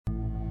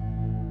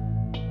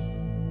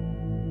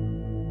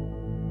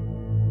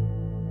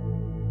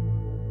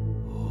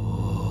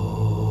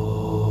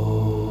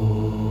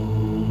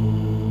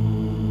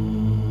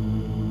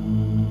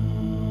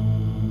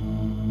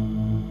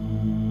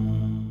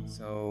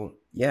So,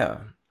 yeah,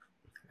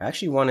 I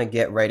actually want to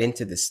get right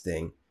into this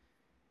thing.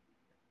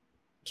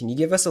 Can you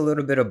give us a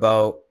little bit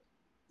about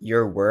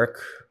your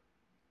work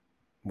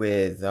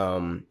with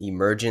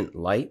emergent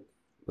light?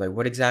 Like,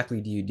 what exactly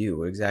do you do?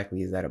 What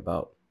exactly is that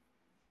about?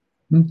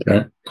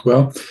 Okay.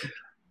 Well,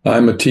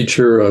 I'm a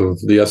teacher of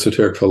the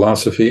esoteric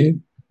philosophy,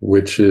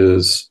 which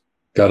is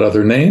got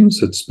other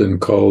names. It's been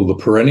called the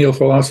perennial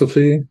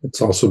philosophy.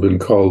 It's also been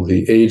called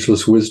the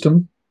ageless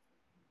wisdom.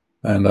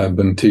 And I've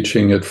been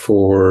teaching it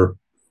for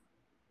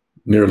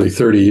nearly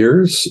 30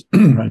 years.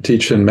 I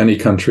teach in many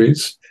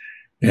countries.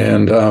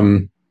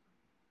 And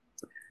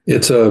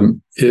it's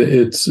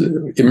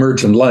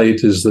Emergent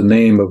Light is the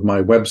name of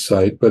my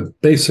website, but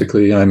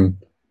basically I'm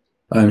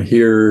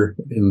here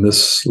in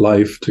this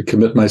life to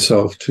commit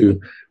myself to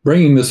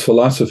bringing this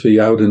philosophy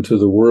out into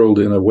the world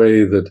in a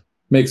way that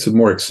makes it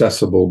more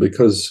accessible.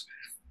 Because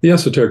the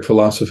esoteric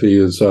philosophy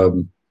is,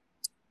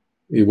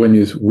 when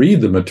you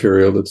read the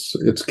material,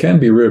 it can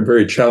be a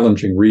very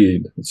challenging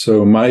read.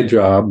 So my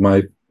job,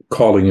 my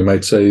calling, you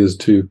might say, is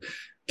to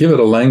give it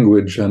a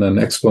language and an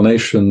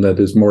explanation that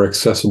is more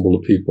accessible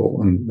to people,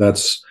 and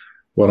that's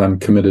what I'm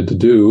committed to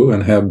do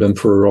and have been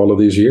for all of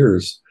these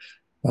years.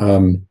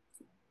 Um,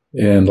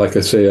 and like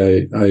I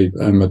say,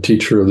 I'm a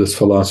teacher of this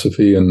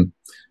philosophy in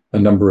a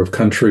number of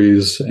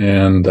countries,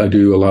 and I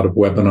do a lot of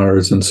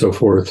webinars and so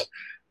forth,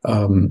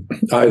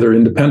 either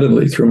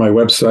independently through my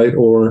website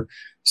or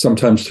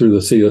sometimes through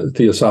the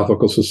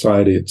Theosophical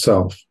Society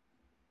itself.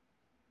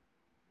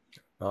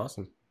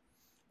 Awesome.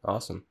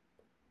 Awesome.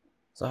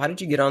 So, how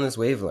did you get on this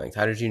wavelength?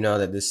 How did you know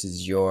that this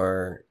is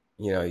your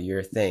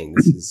thing?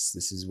 This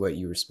is what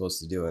you were supposed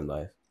to do in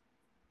life?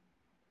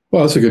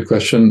 Well, that's a good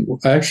question.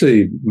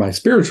 Actually, my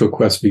spiritual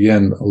quest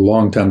began a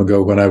long time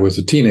ago when I was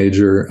a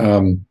teenager. I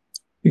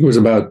think it was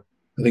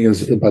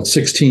about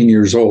 16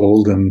 years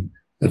old, and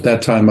at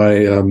that time,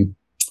 I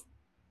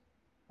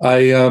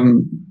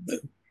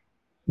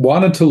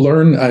wanted to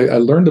learn. I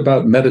learned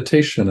about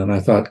meditation, and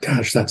I thought,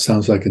 gosh, that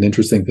sounds like an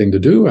interesting thing to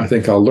do. I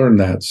think I'll learn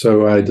that.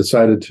 So I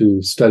decided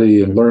to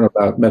study and learn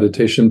about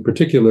meditation,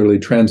 particularly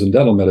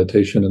transcendental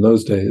meditation in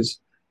those days.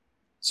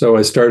 So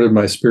I started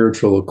my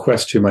spiritual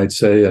quest, you might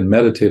say, and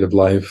meditative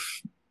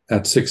life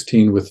at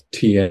 16 with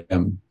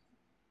TM.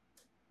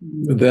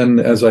 Then,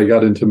 as I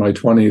got into my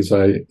 20s,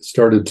 I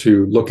started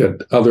to look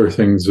at other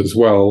things as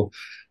well.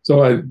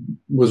 So I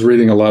was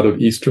reading a lot of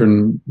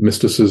Eastern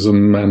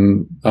mysticism,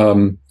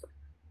 and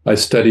I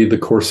studied the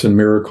Course in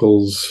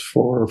Miracles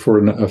for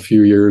a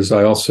few years.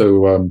 I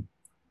also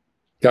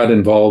got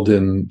involved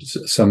in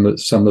some of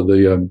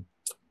the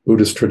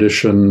Buddhist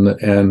tradition,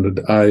 and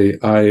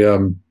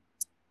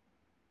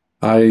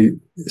I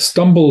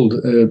stumbled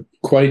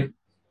quite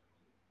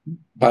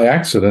by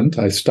accident.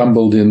 I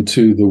stumbled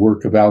into the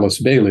work of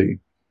Alice Bailey,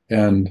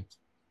 and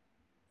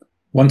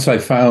once I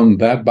found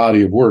that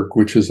body of work,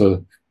 which is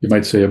you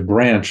might say, a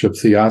branch of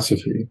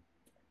theosophy,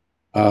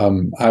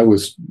 I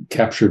was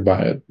captured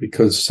by it,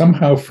 because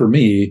somehow for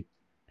me,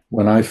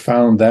 when I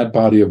found that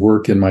body of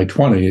work in my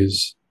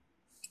 20s,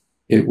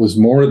 it was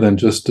more than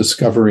just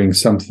discovering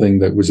something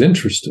that was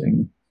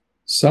interesting.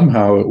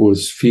 Somehow it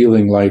was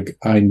feeling like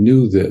I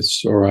knew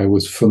this, or I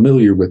was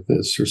familiar with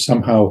this, or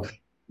somehow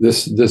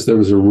there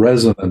was a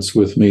resonance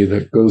with me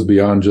that goes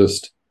beyond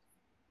just,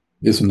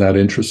 isn't that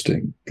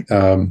interesting?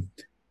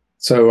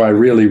 So I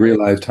really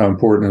realized how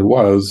important it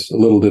was.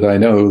 Little did I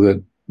know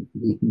that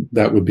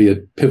that would be a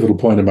pivotal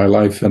point in my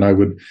life, and I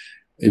would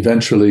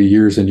eventually,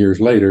 years and years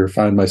later,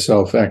 find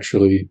myself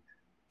actually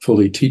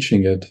fully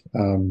teaching it.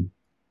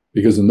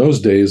 Because in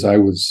those days, though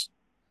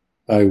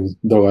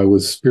I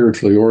was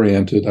spiritually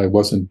oriented,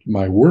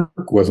 my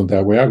work wasn't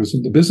that way. I was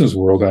in the business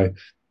world. I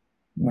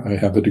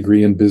have a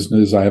degree in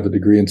business. I have a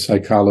degree in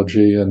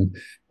psychology. And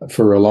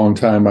for a long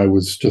time, I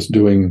was just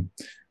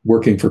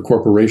working for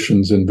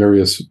corporations in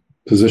various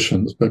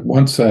positions. But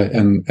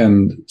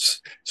and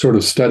sort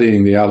of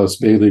studying the Alice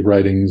Bailey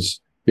writings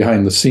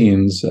behind the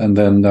scenes. And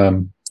then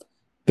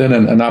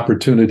an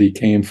opportunity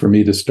came for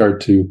me to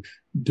start to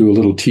do a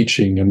little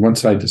teaching. And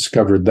once I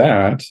discovered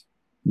that,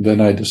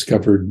 then I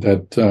discovered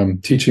that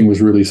teaching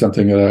was really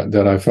something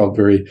that I felt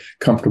very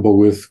comfortable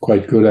with,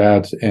 quite good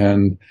at,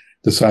 and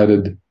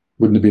decided,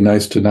 wouldn't it be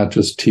nice to not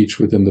just teach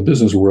within the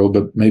business world,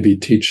 but maybe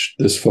teach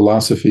this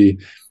philosophy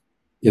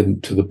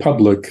to the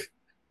public?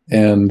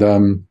 And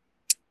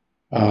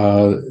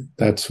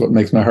that's what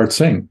makes my heart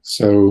sing.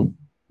 So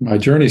my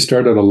journey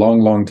started a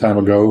long, long time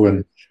ago.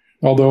 And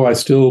although I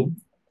still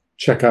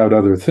check out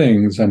other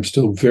things, I'm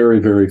still very,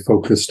 very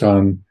focused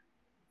on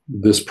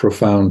this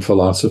profound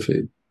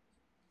philosophy.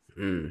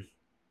 Mm.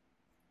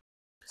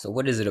 So,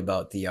 what is it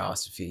about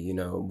theosophy?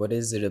 What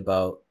is it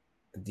about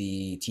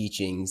the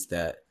teachings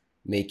that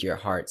make your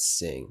heart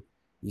sing?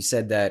 You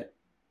said that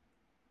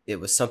it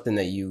was something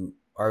that you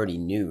already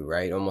knew,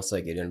 right? Almost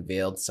like it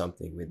unveiled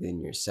something within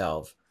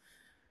yourself.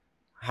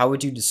 How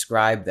would you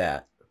describe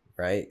that,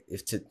 right?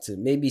 If to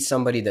maybe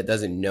somebody that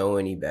doesn't know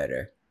any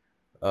better,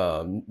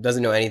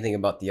 doesn't know anything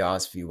about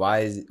theosophy, why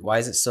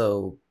is it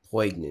so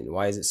poignant?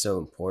 Why is it so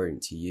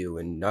important to you?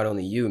 And not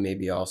only you,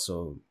 maybe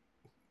also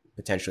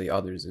potentially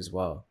others as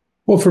well.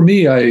 Well, for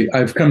me,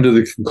 I've come to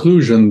the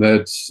conclusion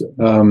that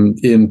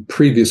in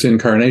previous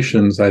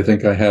incarnations, I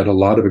think I had a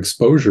lot of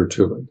exposure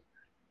to it.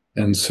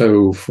 And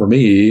so for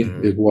me,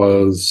 Mm, it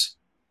was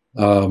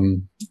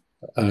um,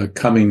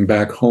 coming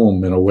back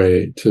home in a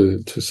way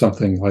to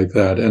something like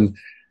that. And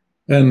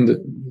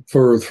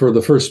for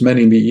the first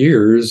many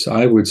years,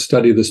 I would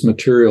study this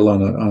material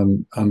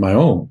on my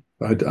own.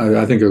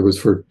 I think it was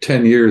for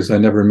 10 years, I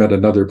never met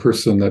another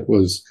person that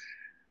was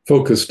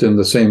focused in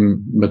the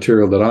same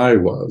material that I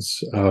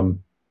was.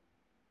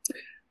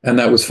 And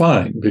that was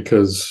fine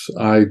because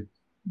I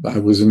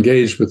was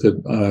engaged with it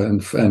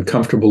and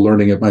comfortable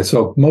learning it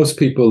myself. Most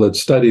people that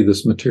study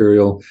this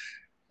material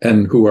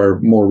and who are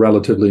more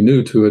relatively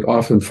new to it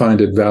often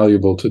find it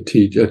valuable to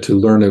teach to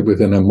learn it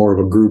within a more of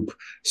a group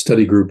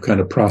study group kind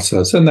of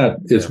process, and that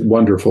is yeah.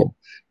 wonderful.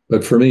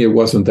 But for me, it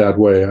wasn't that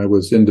way. I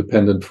was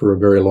independent for a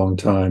very long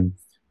time,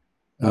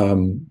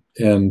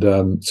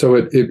 and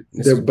so This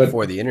is but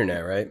before the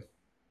internet, right?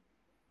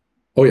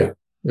 oh yeah,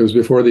 it was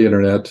before the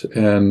internet,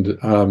 and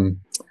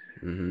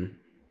Mm-hmm.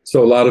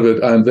 so a lot of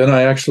it. And then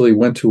I actually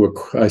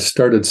I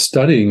started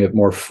studying it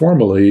more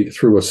formally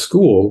through a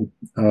school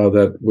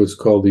that was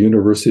called the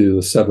University of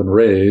the Seven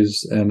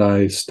Rays. And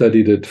I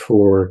studied it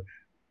for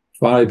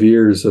 5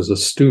 years as a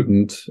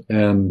student.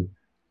 And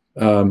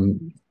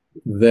um,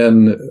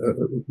 then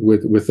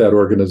with that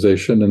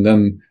organization. And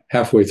then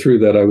halfway through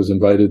that, I was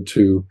invited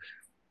to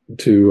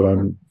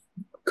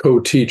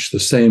co-teach the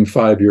same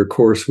 5 year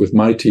course with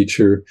my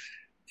teacher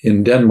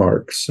in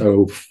Denmark.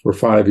 So for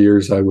 5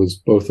 years, I was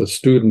both a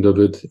student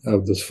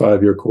of this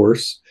 5 year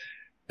course,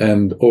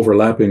 and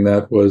overlapping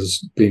that was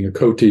being a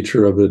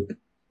co-teacher of it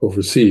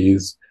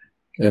overseas.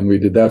 And we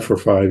did that for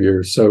 5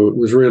 years. So it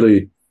was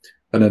really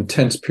an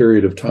intense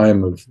period of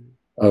time of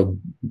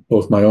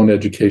both my own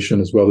education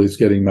as well as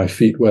getting my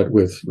feet wet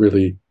with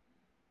really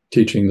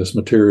teaching this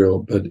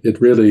material. But it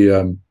really,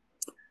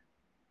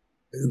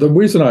 the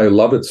reason I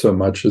love it so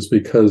much is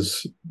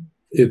because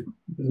it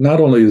not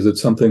only is it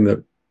something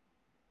that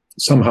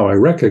somehow I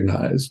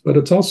recognize, but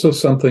it's also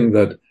something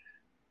that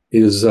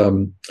is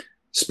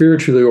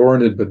spiritually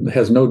oriented, but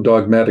has no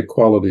dogmatic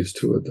qualities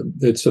to it.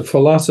 It's a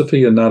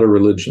philosophy and not a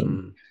religion.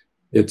 Mm,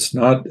 It's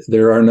not.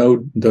 There are no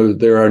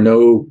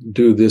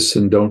do this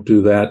and don't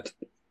do that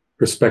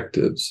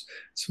perspectives.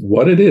 It's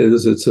what it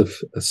is. It's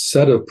a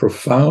set of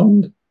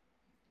profound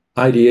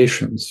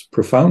ideations,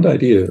 profound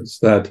ideas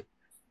that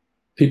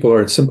people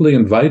are simply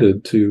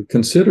invited to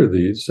consider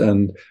these,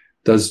 and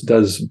does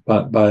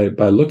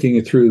by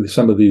looking through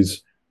some of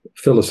these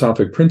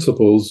philosophic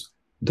principles,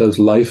 does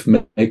life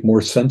make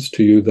more sense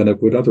to you than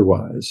it would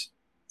otherwise?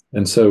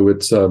 And so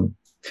it's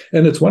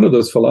one of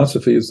those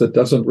philosophies that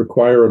doesn't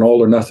require an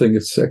all or nothing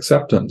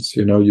acceptance.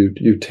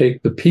 You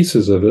take the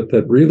pieces of it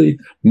that really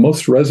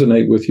most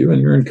resonate with you,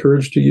 and you're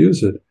encouraged to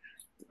use it.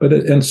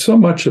 And so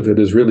much of it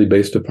is really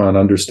based upon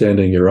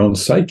understanding your own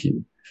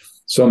psyche.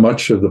 So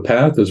much of the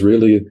path is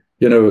really,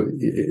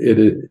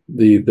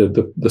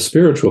 the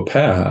spiritual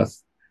path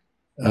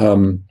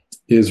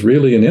is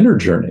really an inner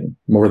journey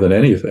more than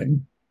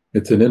anything.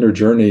 It's an inner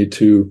journey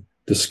to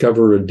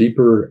discover a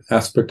deeper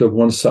aspect of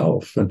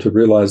oneself, and to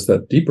realize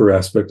that deeper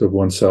aspect of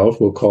oneself,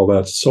 we'll call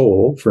that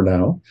soul for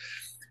now.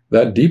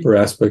 That deeper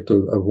aspect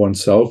of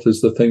oneself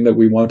is the thing that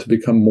we want to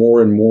become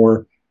more and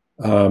more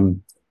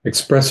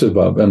expressive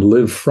of and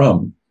live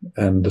from.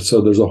 And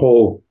so there's a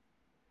whole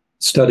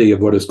study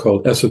of what is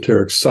called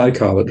esoteric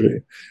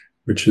psychology,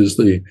 which is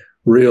the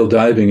real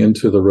diving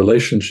into the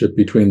relationship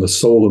between the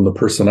soul and the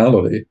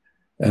personality,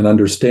 and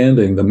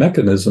understanding the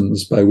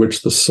mechanisms by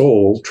which the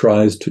soul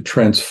tries to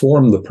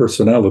transform the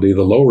personality,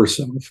 the lower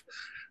self,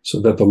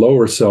 so that the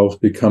lower self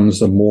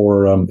becomes a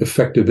more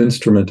effective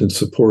instrument in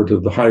support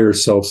of the higher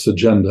self's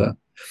agenda.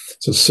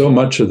 So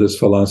much of this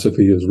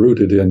philosophy is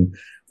rooted in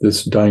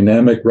this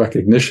dynamic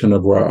recognition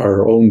of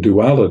our own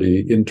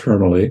duality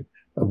internally,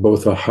 of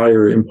both a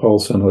higher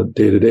impulse and a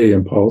day-to-day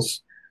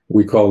impulse.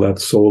 We call that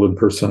soul and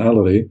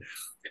personality,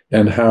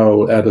 and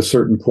how at a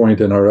certain point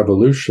in our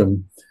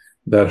evolution,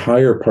 that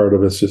higher part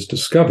of us is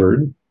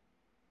discovered,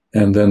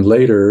 and then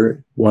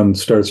later one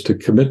starts to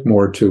commit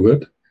more to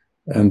it,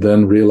 and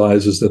then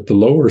realizes that the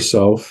lower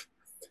self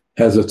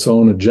has its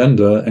own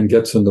agenda and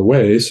gets in the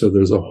way. So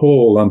there's a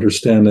whole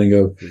understanding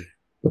of mm,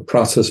 the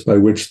process by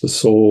which the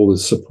soul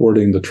is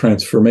supporting the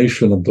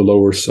transformation of the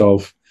lower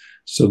self,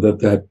 so that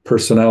that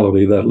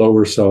personality, that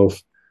lower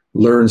self,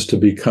 learns to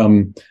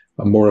become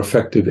a more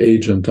effective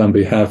agent on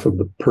behalf of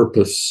the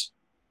purpose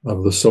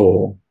of the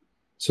soul.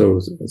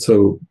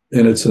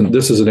 And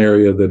this is an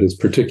area that is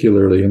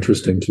particularly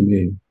interesting to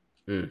me.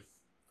 mm.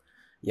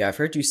 Yeah, I've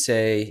heard you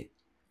say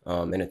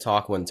in a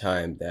talk one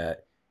time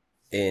that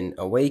an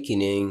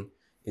awakening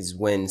is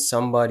when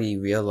somebody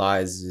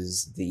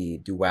realizes the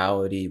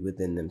duality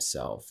within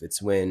themselves.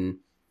 It's when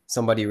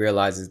somebody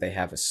realizes they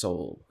have a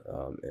soul.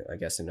 I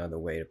guess another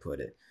way to put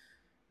it.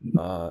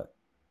 Uh,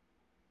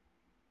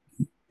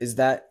 is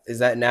that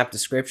an apt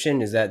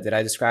description? Is that, did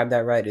I describe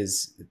that right?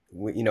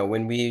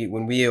 When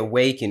we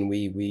awaken,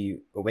 we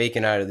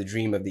awaken out of the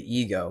dream of the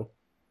ego,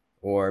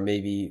 or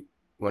maybe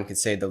one could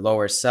say the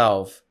lower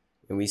self.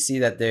 and we see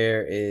that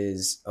there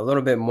is a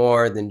little bit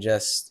more than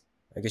just,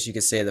 I guess you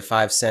could say, the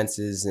five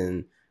senses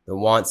and the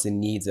wants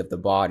and needs of the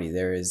body.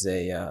 There's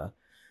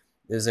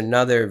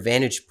another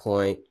vantage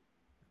point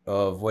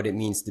of what it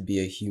means to be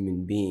a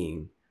human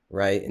being,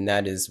 right? And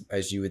that is,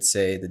 as you would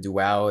say, the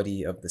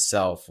duality of the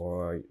self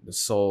or the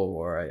soul,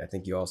 or I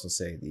think you also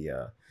say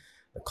the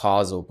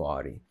causal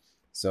body.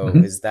 So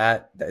Mhm. is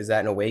that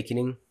an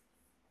awakening?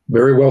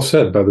 Very well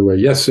said, by the way.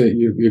 Yes,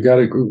 you got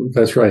it.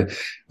 That's right.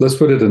 Let's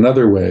put it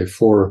another way.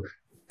 For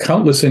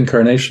countless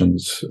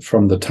incarnations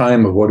from the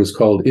time of what is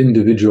called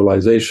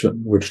individualization,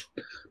 which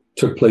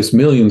took place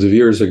millions of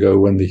years ago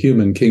when the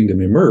human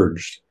kingdom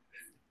emerged,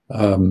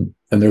 and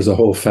there's a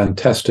whole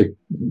fantastic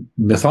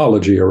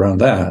mythology around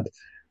that.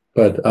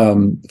 But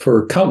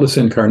for countless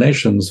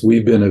incarnations,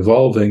 we've been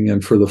evolving,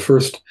 and for the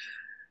first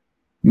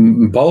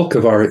bulk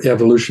of our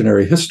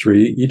evolutionary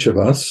history, each of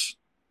us,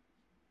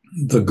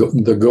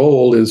 the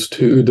goal is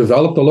to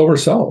develop the lower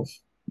self.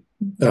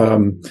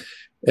 Um,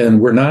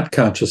 and we're not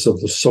conscious of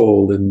the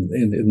soul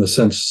in the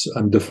sense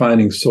I'm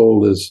defining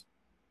soul as,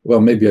 well,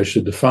 maybe I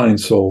should define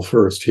soul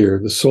first here.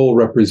 The soul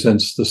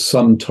represents the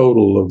sum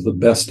total of the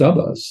best of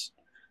us.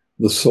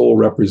 The soul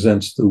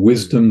represents the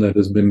wisdom that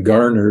has been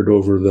garnered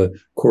over the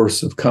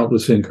course of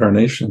countless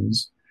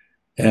incarnations.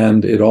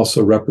 And it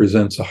also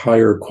represents a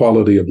higher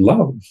quality of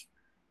love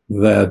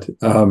that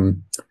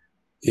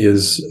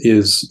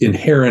is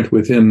inherent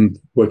within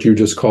what you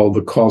just called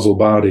the causal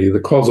body. The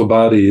causal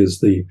body is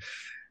the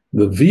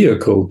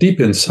vehicle deep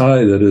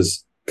inside that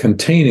is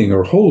containing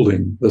or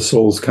holding the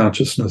soul's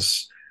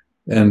consciousness,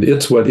 and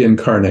it's what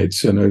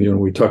incarnates.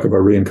 We talk about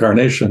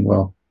reincarnation.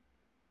 Well,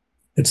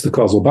 it's the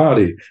causal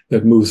body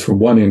that moves from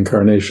one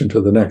incarnation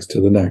to the next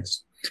to the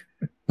next.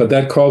 But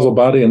that causal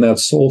body and that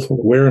soulful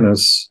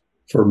awareness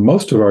for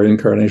most of our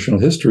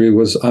incarnational history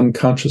was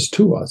unconscious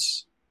to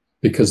us,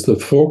 because the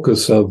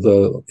focus of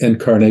the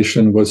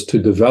incarnation was to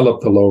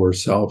develop the lower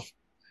self.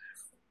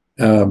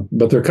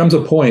 But there comes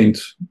a point,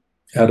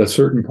 at a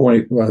certain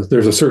point,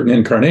 there's a certain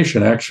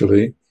incarnation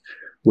actually,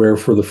 where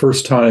for the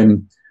first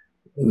time,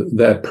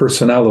 that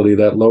personality,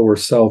 that lower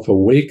self,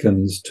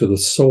 awakens to the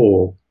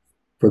soul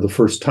for the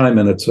first time,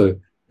 and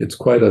it's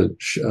quite a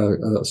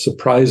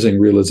surprising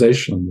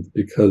realization,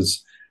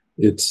 because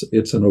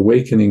it's an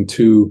awakening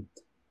to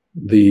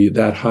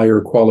that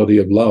higher quality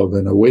of love,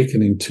 and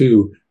awakening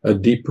to a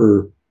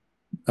deeper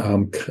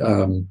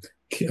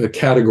a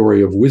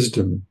category of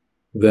wisdom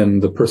than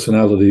the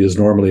personality is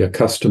normally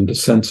accustomed to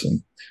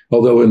sensing.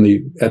 Although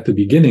at the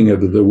beginning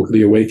of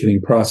the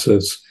awakening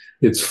process,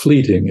 it's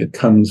fleeting. It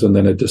comes and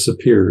then it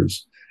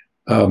disappears.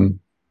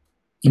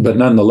 But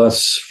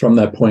nonetheless, from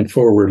that point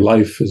forward,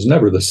 life is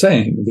never the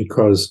same,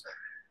 because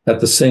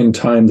at the same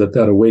time that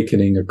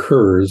awakening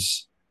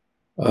occurs,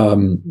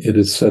 it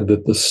is said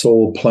that the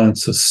soul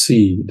plants a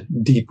seed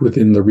deep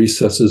within the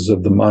recesses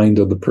of the mind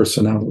of the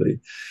personality.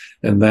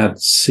 And that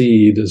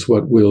seed is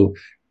what will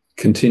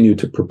continue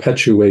to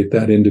perpetuate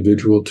that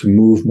individual to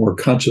move more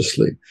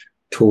consciously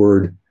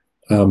toward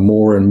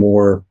more and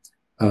more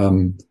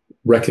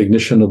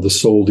recognition of the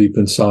soul deep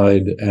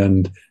inside.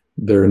 And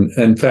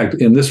in fact,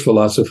 in this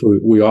philosophy,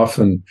 we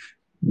often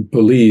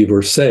believe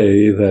or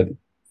say that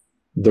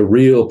the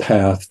real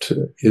path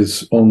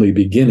is only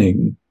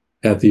beginning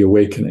at the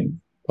awakening.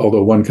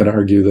 Although one can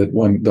argue that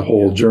the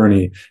whole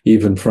journey,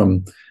 even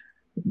from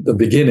the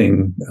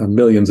beginning,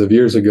 millions of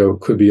years ago,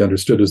 could be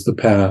understood as the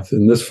path.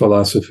 In this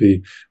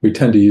philosophy, we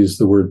tend to use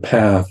the word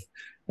path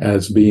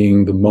as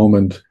being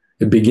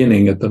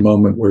beginning at the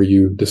moment where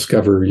you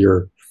discover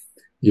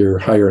your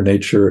higher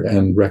nature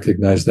and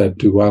recognize that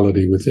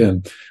duality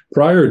within.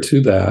 Prior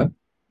to that,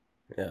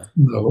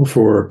 though,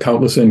 for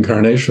countless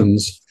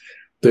incarnations,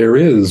 there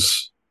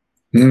is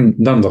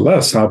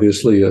nonetheless,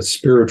 obviously, a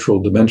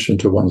spiritual dimension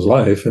to one's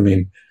life. I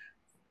mean,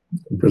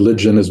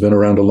 religion has been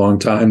around a long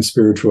time,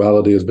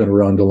 spirituality has been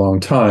around a long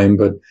time,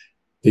 but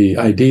the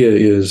idea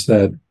is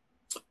that,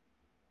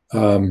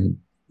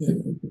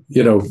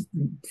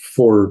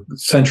 for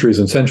centuries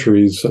and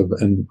centuries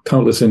and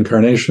countless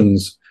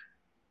incarnations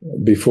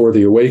before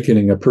the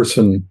awakening, a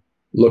person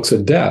looks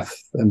at death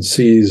and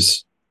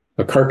sees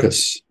a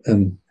carcass,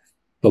 and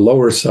the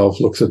lower self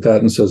looks at that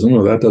and says,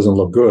 "Oh, that doesn't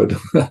look good."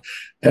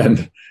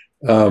 And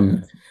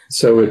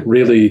so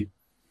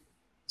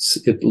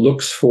it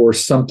looks for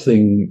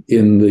something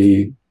in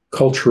the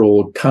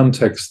cultural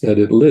context that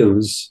it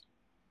lives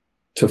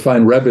to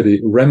find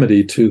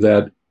remedy to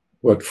that,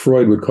 what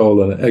Freud would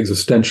call an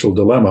existential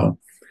dilemma.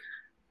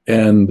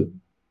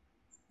 And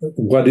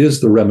what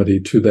is the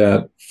remedy to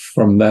that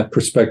from that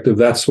perspective?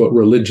 That's what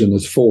religion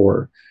is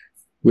for.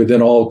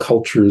 Within all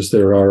cultures,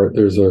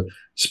 there's a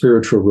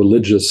spiritual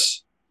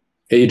religious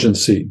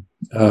agency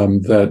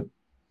that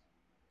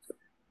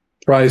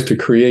tries to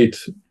create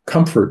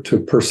comfort to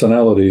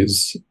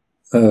personalities,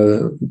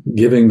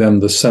 giving them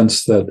the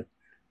sense that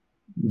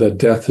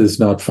death is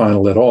not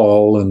final at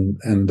all,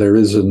 and there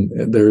is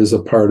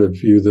a part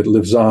of you that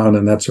lives on,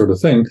 and that sort of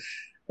thing,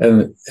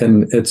 and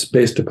it's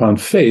based upon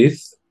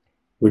faith,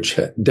 which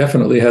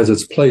definitely has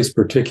its place,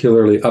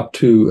 particularly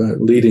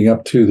leading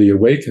up to the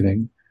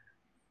awakening.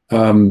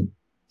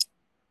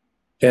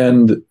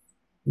 And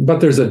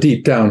but there's a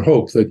deep down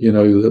hope that,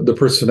 the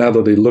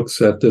personality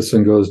looks at this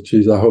and goes,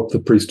 geez, I hope the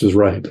priest is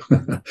right.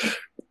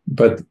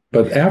 But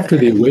after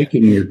the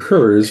awakening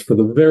occurs for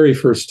the very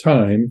first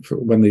time,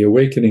 when the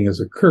awakening has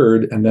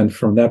occurred, and then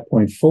from that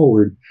point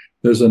forward,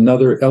 there's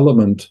another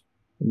element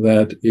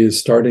that is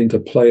starting to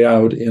play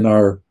out in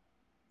our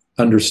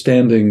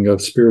understanding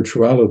of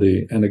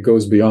spirituality, and it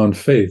goes beyond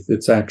faith.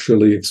 It's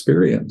actually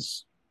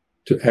experience.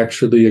 To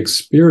actually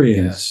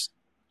experience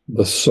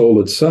the soul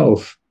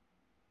itself.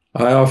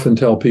 I often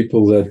tell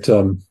people that,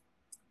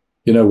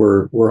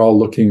 we're all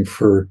looking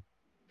for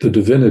the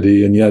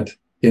divinity, and yet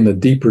in a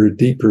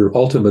deeper,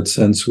 ultimate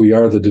sense, we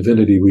are the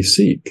divinity we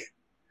seek,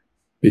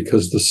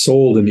 because the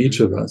soul in each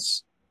of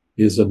us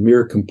is a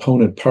mere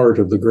component part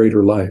of the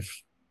greater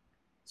life.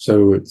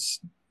 So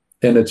it's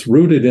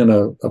rooted in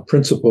a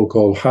principle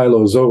called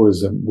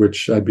hylozoism,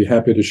 which I'd be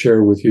happy to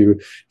share with you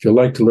if you'd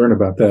like to learn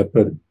about that.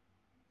 But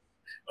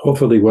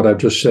hopefully what I've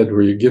just said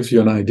gives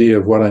you an idea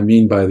of what I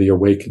mean by the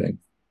awakening.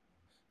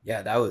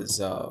 Yeah, that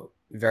was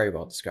very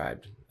well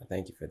described.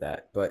 Thank you for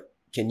that. But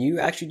can you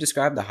actually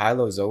describe the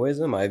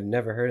hylozoism? I've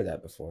never heard of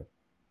that before.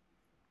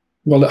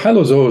 Well, the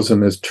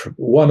hylozoism is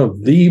one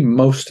of the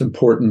most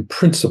important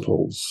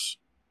principles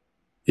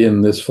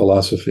in this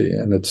philosophy,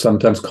 and it's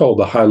sometimes called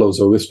the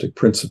hylozoistic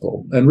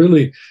principle. And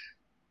really,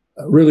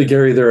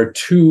 Gary, there are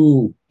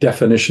two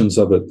definitions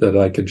of it that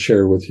I could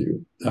share with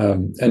you.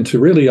 And to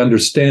really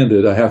understand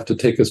it, I have to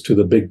take us to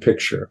the big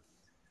picture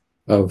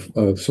of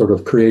sort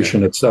of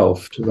creation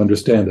itself to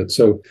understand it.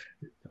 So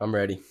I'm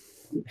ready.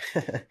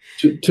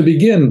 to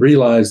begin,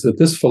 realize that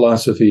this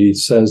philosophy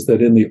says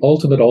that in the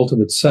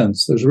ultimate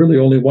sense, there's really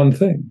only one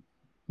thing,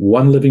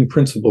 one living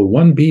principle,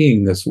 one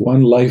beingness,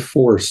 one life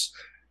force.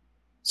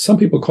 Some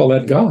people call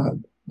that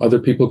God. Other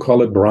people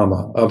call it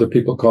Brahma. Other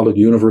people call it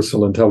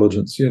universal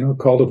intelligence.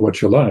 Call it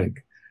what you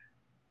like.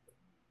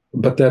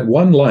 But that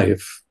one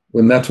life,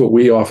 and that's what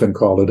we often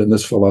call it in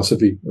this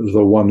philosophy,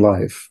 the one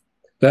life.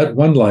 That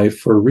one life,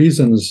 for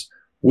reasons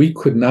we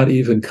could not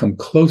even come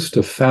close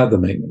to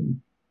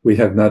fathoming, we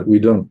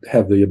don't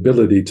have the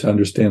ability to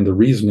understand the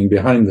reasoning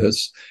behind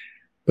this,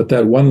 but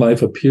that one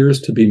life appears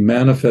to be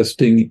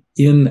manifesting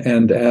in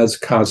and as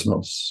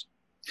cosmos.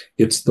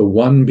 It's the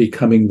one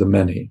becoming the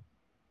many.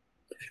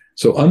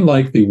 So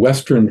unlike the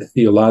Western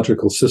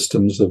theological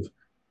systems of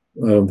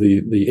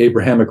the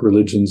Abrahamic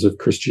religions of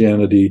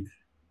Christianity,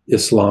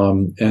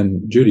 Islam,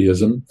 and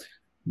Judaism,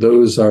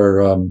 those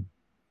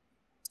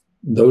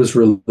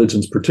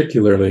religions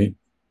particularly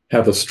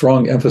have a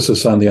strong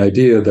emphasis on the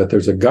idea that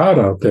there's a God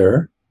out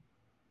there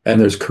and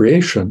there's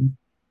creation.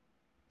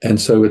 And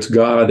so it's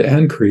God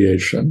and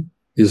creation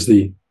is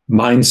the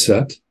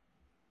mindset.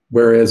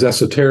 Whereas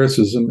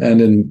esotericism and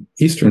in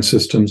Eastern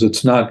systems,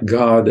 it's not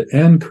God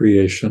and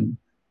creation,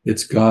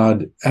 it's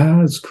God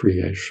as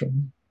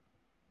creation.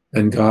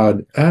 And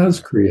God as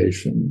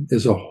creation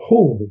is a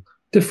whole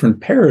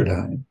different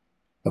paradigm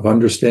of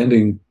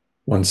understanding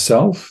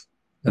oneself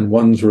and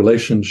one's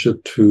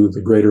relationship to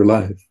the greater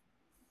life.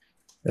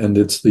 And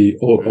it's the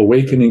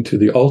awakening to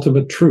the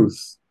ultimate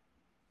truth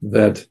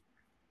that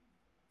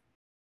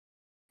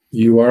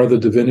you are the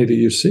divinity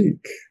you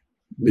seek.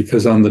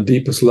 Because on the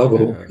deepest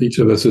level, each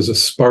of us is a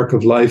spark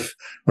of life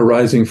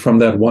arising from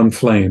that one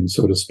flame,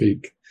 so to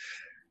speak.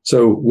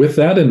 So with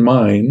that in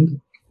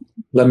mind,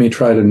 let me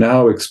try to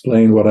now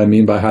explain what I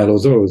mean by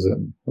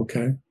hylozoism,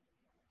 okay?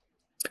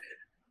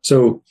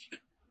 So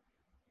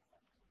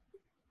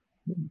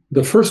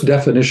the first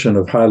definition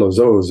of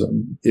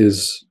hylozoism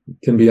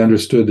can be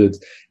understood.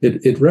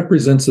 It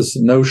represents this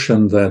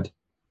notion that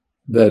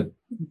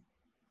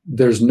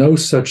there's no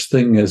such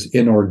thing as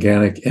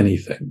inorganic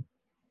anything.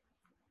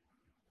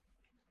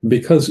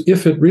 Because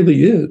if it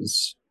really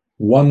is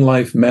one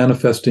life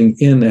manifesting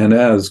in and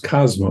as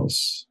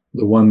cosmos,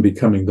 the one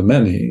becoming the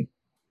many,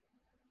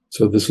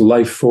 so this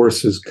life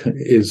force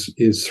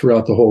is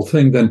throughout the whole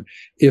thing, then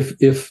if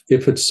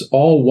it's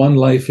all one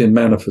life in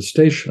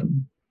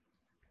manifestation,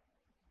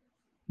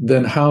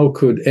 then how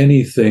could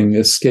anything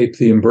escape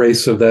the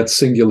embrace of that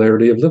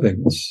singularity of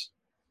livingness?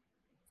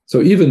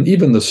 So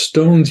even the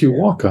stones you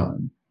walk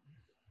on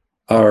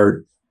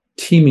are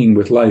teeming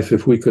with life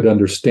if we could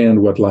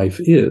understand what life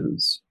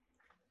is.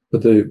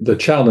 But the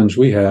challenge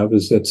we have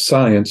is that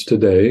science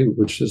today,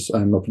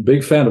 I'm a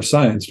big fan of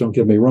science, don't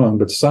get me wrong,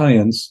 but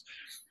science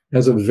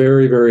has a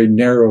very, very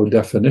narrow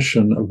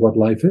definition of what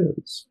life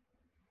is.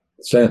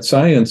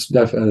 Science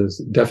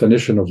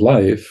definition of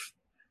life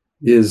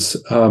is,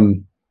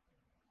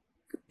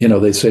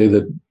 they say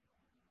that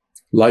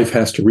life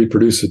has to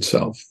reproduce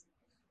itself.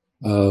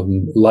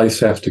 Life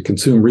has to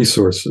consume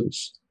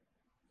resources.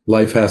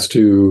 Life has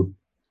to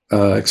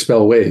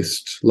expel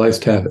waste.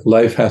 Life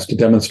has to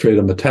demonstrate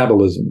a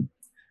metabolism.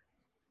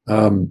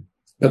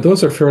 But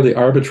those are fairly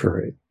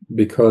arbitrary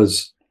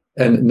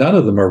and none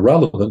of them are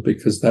relevant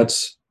because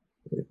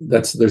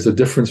there's a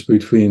difference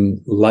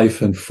between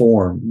life and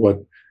form.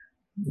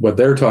 What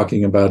they're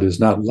talking about is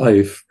not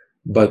life,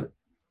 but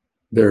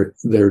they're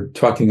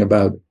talking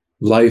about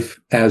life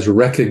as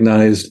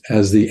recognized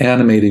as the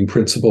animating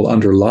principle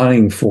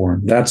underlying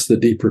form. That's the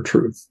deeper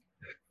truth.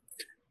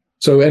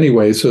 So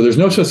anyway, so there's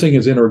no such thing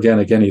as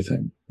inorganic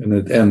anything,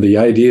 and the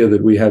idea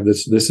that we have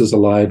this is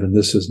alive and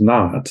this is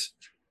not,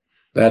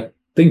 that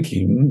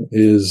thinking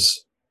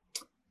is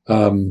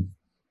um,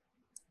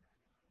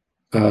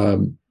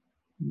 um,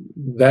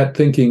 that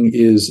thinking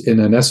is, in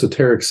an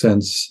esoteric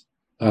sense,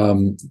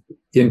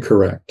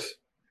 incorrect.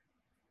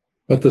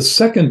 But the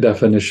second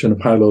definition of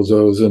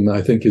hylozoism,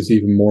 I think, is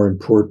even more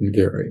important,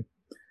 Gary,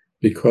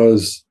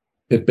 because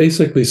it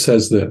basically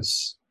says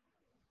this,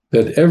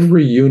 that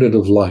every unit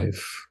of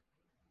life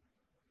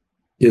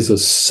is a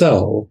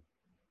cell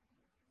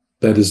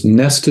that is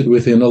nested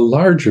within a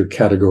larger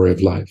category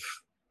of life.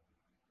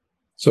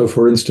 So,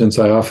 for instance,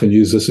 I often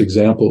use this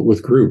example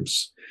with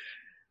groups.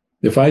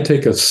 If I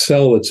take a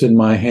cell that's in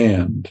my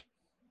hand,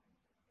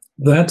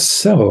 that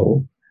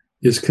cell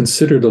is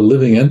considered a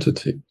living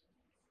entity.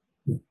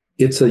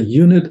 It's a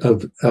unit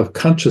of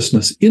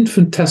consciousness,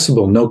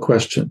 infinitesimal, no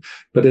question,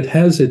 but it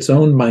has its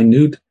own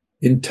minute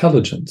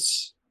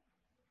intelligence.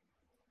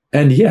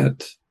 And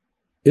yet,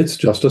 it's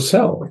just a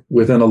cell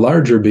within a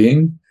larger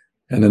being.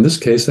 And in this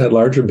case, that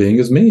larger being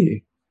is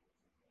me.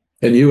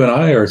 And you and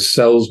I are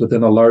cells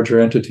within a larger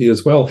entity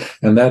as well.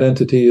 And that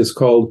entity is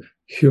called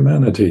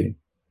humanity.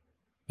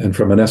 And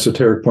from an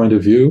esoteric point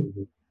of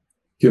view,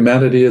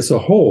 humanity as a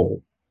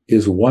whole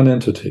is one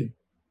entity.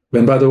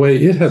 And by the way,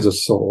 it has a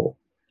soul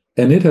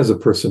and it has a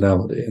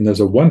personality. And there's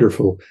a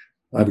wonderful,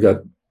 I've got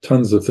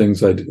tons of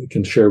things I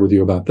can share with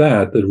you about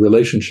that, the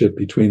relationship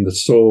between the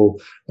soul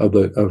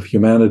of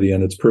humanity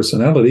and its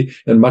personality.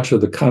 And much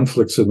of the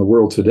conflicts in the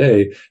world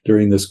today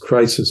during this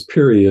crisis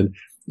period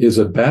is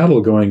a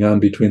battle going on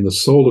between the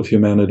soul of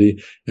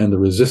humanity and the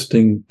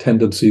resisting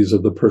tendencies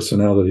of the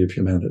personality of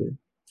humanity.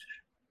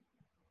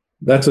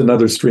 That's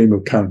another stream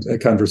of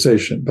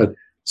conversation. But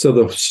so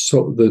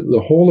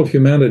the whole of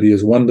humanity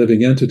is one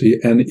living entity,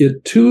 and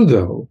it too,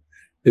 though,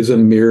 is a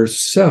mere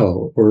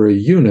cell or a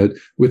unit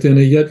within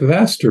a yet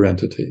vaster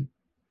entity.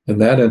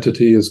 And that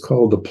entity is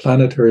called the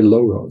planetary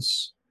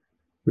logos,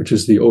 which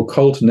is the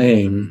occult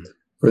name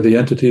for the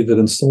entity that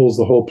ensouls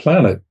the whole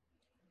planet.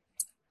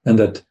 And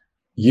that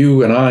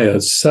you and I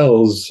as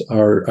cells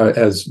are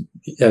as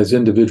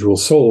individual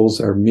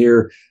souls are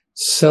mere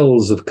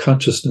cells of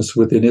consciousness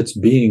within its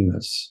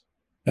beingness.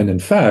 And in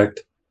fact,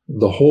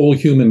 the whole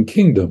human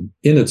kingdom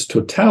in its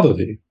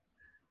totality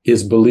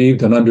is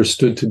believed and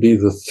understood to be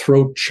the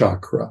throat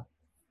chakra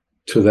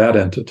to that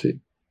entity.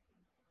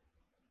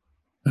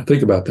 Now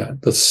think about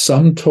that. The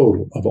sum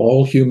total of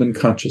all human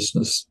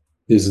consciousness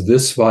is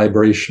this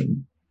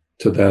vibration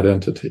to that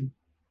entity.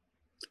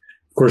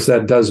 Of course,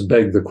 that does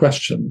beg the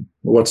question,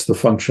 what's the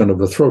function of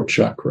the throat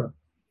chakra?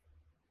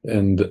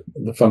 And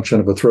the function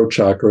of a throat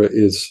chakra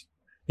is,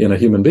 in a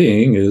human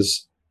being,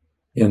 is,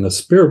 in a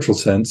spiritual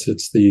sense,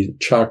 it's the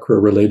chakra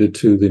related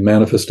to the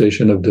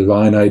manifestation of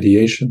divine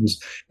ideations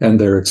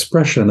and their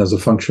expression as a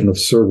function of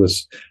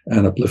service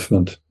and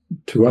upliftment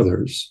to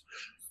others.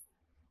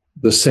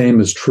 The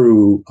same is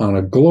true on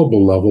a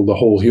global level. The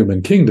whole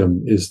human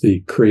kingdom is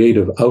the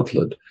creative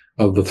outlet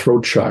of the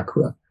throat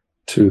chakra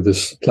to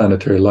this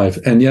planetary life.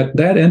 And yet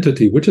that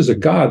entity, which is a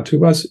god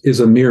to us, is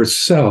a mere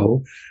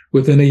cell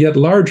within a yet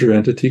larger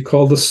entity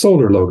called the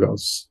solar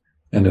logos.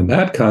 And in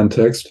that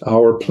context,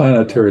 our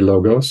planetary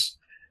logos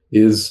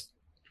is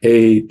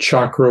a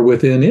chakra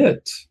within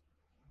it.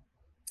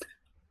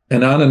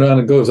 And on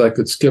it goes. I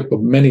could skip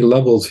many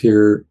levels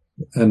here,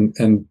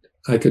 and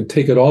I could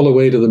take it all the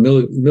way to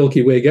the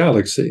Milky Way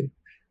galaxy.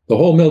 The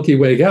whole Milky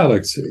Way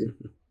galaxy,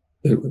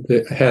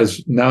 it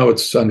has, now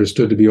it's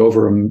understood to be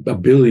over a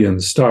billion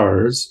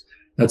stars.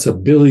 That's a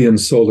billion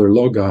solar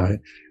logi.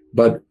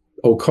 But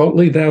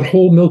occultly, that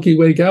whole Milky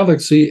Way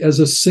galaxy as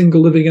a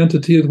single living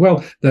entity as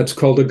well. That's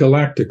called a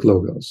galactic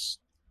logos.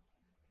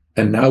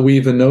 And now we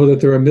even know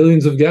that there are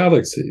millions of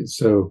galaxies.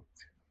 So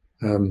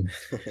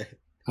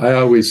I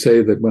always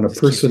say that when a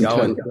person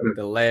going,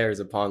 the layers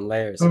upon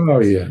layers.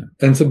 Oh yeah.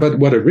 And so, but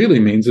what it really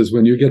means is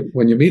when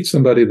you meet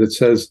somebody that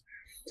says,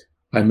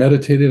 I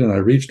meditated and I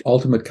reached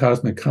ultimate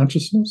cosmic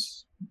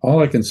consciousness,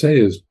 all I can say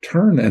is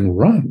turn and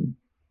run.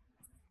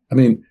 I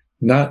mean,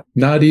 not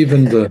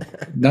even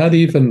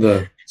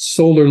the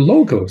solar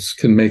logos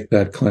can make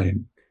that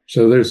claim.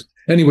 So that's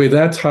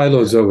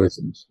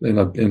hylozoism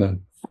in a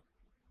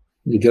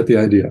you get the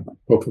idea,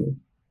 hopefully.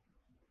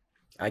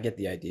 I get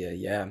the idea,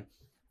 yeah.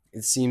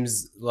 It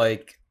seems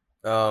like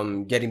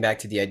getting back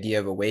to the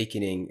idea of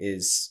awakening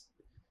is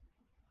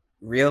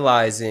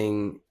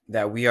realizing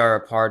that we are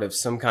a part of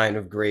some kind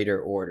of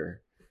greater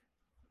order.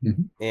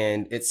 Mm-hmm.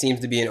 And it seems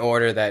to be an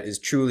order that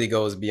truly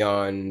goes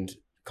beyond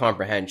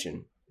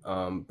comprehension.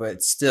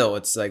 But still,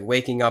 it's like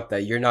waking up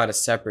that you're not a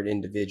separate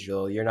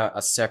individual. You're not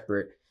a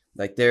separate,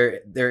 like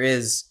there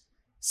is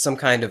some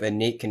kind of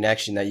innate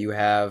connection that you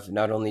have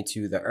not only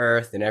to the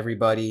earth and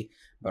everybody,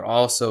 but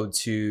also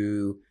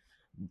to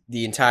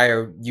the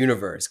entire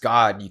universe,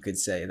 God, you could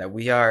say, that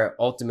we are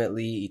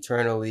ultimately,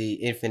 eternally,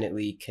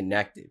 infinitely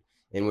connected.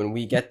 And when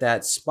we get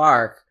that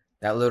spark,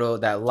 that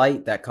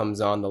light that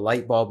comes on, the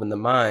light bulb in the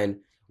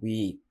mind,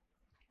 we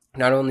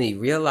not only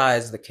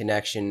realize the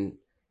connection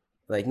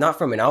like not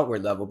from an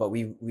outward level, but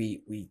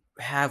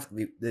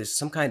there's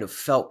some kind of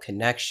felt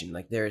connection.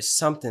 Like there is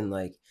something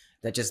like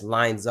that just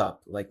lines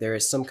up. Like there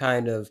is some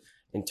kind of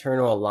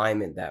internal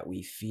alignment that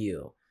we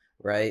feel,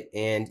 right?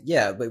 And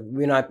yeah, but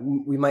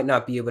we might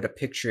not be able to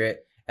picture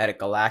it at a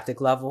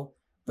galactic level,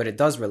 but it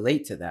does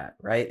relate to that,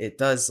 right? It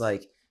does,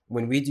 like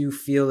when we do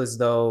feel as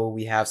though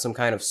we have some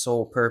kind of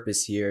soul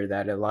purpose here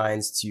that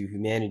aligns to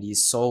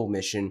humanity's soul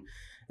mission,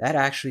 that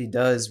actually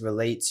does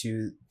relate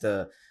to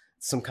the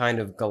some kind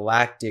of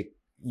galactic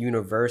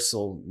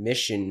universal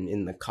mission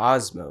in the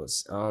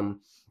cosmos.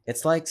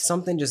 It's like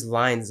something just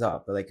lines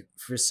up. Like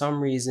for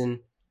some reason,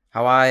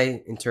 how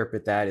I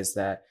interpret that is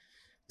that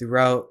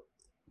throughout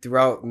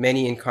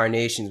many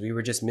incarnations, we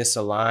were just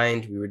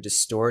misaligned. We were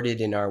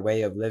distorted in our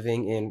way of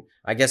living, and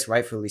I guess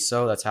rightfully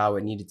so. That's how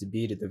it needed to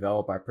be to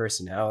develop our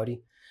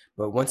personality.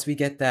 But once we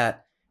get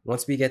that,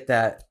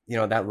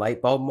 that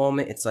light bulb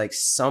moment, it's like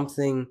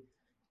something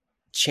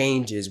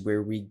changes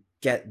where we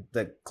get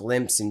the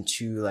glimpse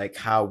into like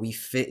how we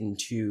fit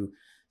into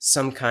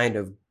some kind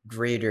of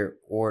greater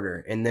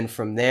order, and then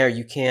from there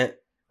you can't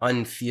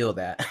unfeel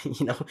that.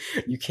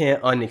 You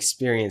can't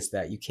unexperience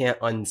that, you can't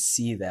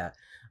unsee that.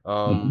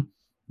 Mhm.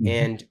 Mhm.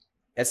 And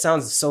it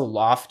sounds so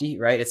lofty,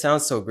 right? It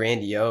sounds so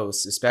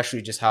grandiose,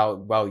 especially just how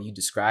well you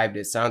described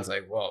it. It sounds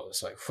like, whoa,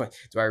 it's like, what,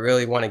 do I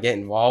really want to get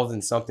involved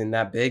in something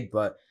that big?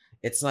 But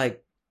it's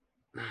like,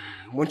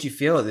 once you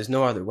feel it, there's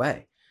no other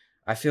way.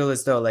 I feel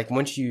as though like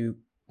once you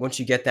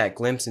get that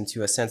glimpse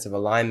into a sense of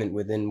alignment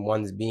within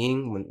one's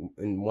being,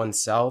 in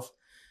oneself,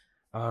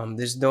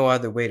 there's no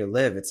other way to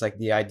live. It's like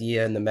the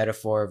idea and the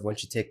metaphor of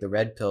once you take the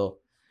red pill,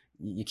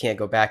 you can't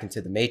go back into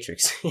the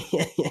matrix.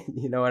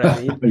 You know what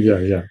I mean? Yeah,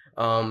 yeah,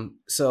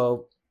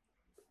 So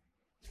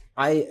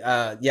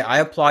I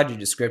applaud your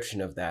description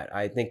of that.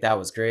 I think that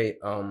was great.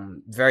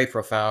 Very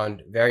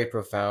profound, very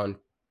profound.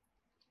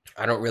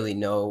 I don't really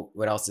know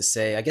what else to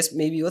say. I guess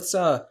maybe let's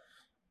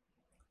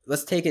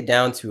take it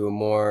down to a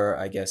more,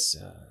 I guess,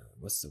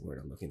 what's the word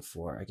I'm looking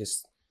for? I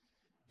guess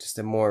just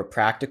a more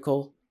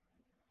practical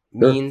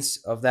sure, means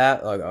of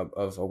that,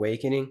 of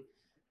awakening.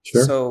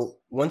 sure, So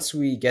once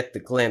we get the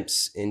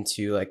glimpse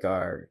into like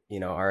our,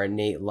 our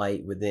innate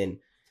light within,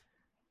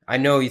 I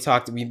know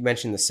we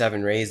mentioned the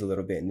seven rays a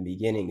little bit in the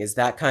beginning. Is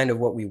that kind of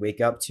what we wake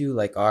up to?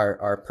 Like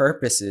our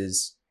purpose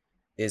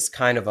is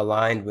kind of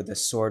aligned with a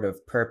sort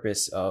of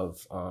purpose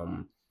of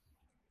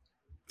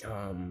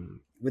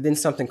within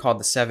something called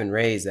the seven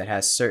rays that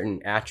has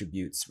certain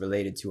attributes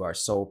related to our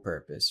soul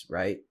purpose,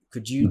 right?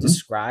 Could you hmm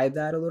describe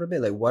that a little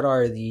bit? Like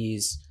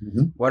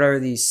hmm what are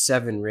these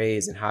seven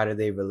rays and how do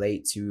they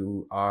relate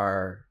to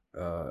our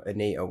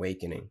innate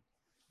awakening?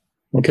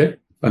 Okay,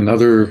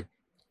 another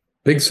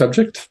big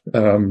subject,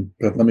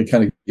 but let me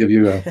kind of give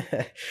you an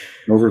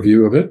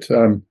overview of it.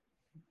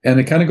 And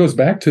it kind of goes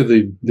back to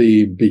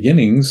the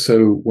beginnings.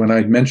 So when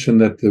I mentioned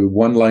that the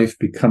one life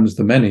becomes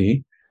the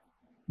many,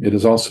 it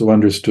is also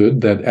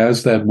understood that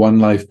as that one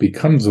life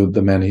becomes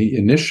the many,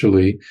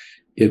 initially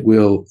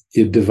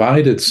it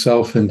divide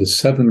itself into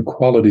seven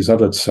qualities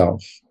of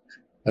itself.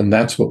 And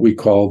that's what we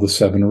call the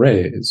seven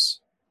rays.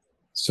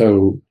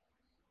 So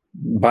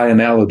by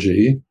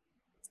analogy,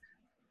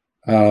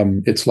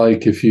 it's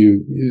like if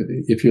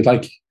you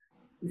like,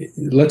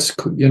 let's,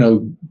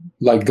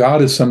 like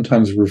God is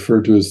sometimes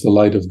referred to as the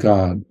light of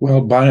God.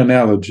 Well, by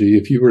analogy,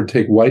 if you were to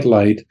take white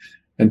light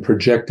and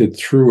project it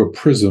through a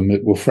prism,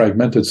 it will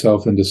fragment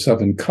itself into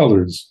seven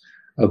colors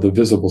of the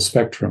visible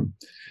spectrum.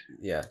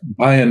 Yeah,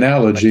 By like the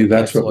analogy, Pink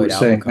that's what we're Floyd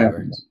album saying cover,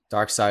 happens.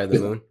 Dark Side of the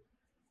Moon.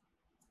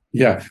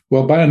 Yeah.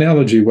 Well, by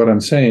analogy, what I'm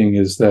saying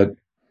is that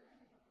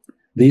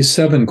these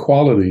seven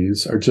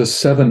qualities are just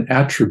seven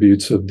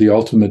attributes of the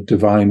ultimate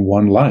divine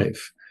one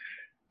life,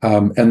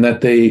 and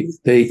that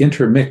they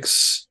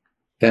intermix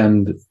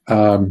and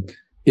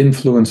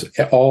influence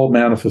all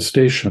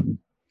manifestation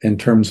in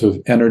terms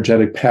of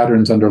energetic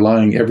patterns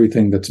underlying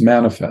everything that's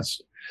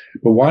manifest.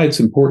 But why it's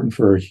important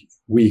for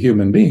we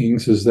human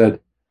beings is that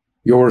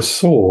your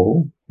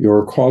soul,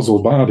 your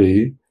causal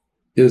body,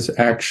 is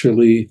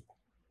actually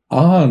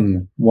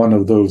on one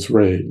of those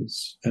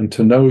rays. And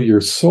to know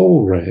your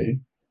soul ray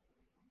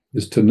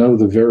is to know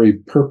the very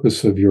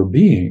purpose of your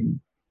being,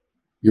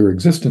 your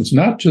existence,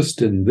 not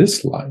just in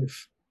this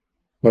life,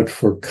 but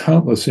for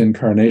countless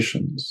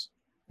incarnations.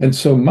 And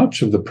so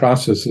much of the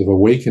process of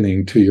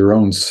awakening to your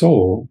own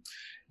soul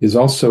is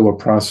also a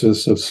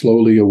process of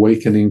slowly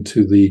awakening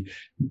to the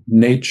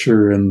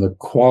nature and the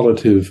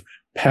qualitative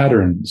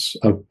patterns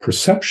of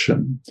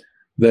perception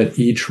that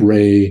each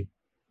ray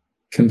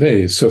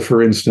conveys. So,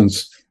 for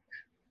instance,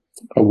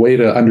 a way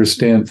to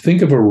understand,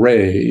 think of a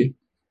ray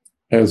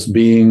as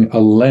being a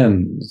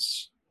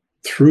lens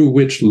through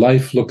which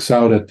life looks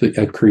out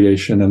at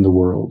creation and the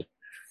world.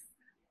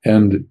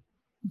 And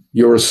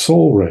your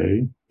soul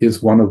ray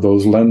is one of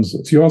those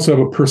lenses. You also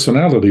have a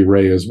personality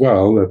ray as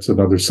well. That's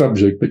another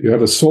subject, but you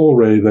have a soul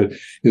ray that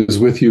is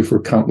with you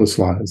for countless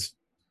lives.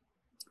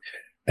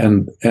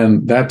 And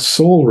that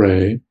soul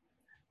ray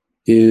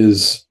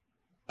is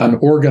an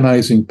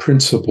organizing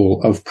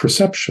principle of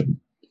perception,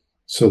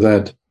 so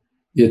that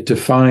It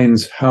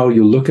defines how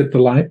you look at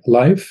the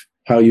life,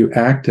 how you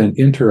act and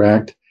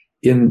interact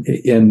in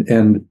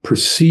and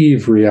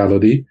perceive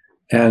reality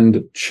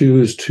and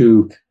choose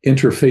to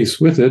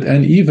interface with it,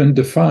 and even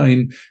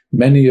define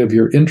many of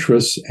your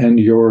interests and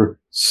your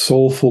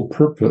soulful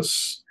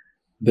purpose.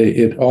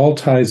 It all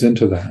ties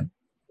into that.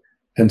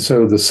 And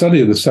so the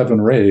study of the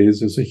seven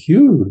rays is a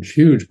huge,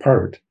 huge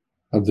part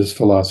of this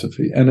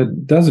philosophy. And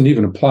it doesn't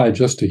even apply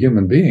just to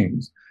human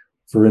beings.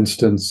 For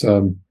instance,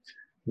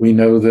 we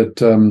know that,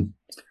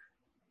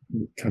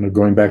 kind of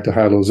going back to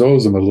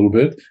hylozoism a little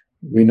bit,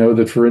 we know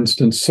that, for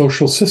instance,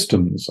 social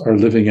systems are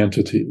living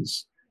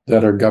entities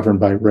that are governed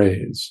by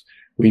rays.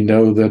 We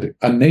know that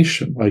a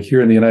nation, like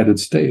here in the United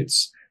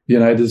States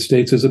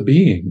is a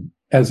being,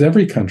 as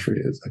every country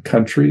is. A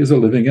country is a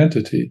living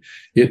entity.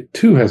 It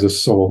too has a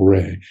soul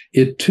ray.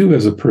 It too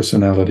has a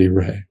personality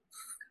ray.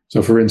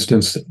 So, for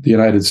instance, the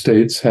United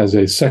States has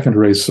a second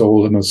ray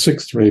soul and a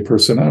sixth ray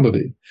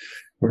personality.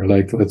 Where,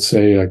 like, let's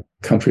say a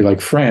country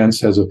like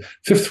France has a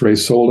fifth ray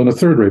soul and a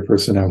third ray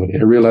personality.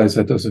 I realize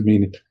that doesn't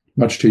mean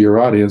much to your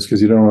audience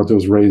because you don't know what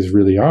those rays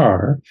really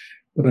are,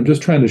 but I'm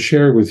just trying to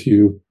share with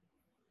you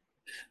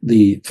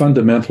the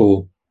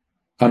fundamental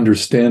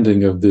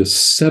understanding of this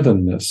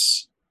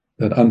sevenness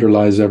that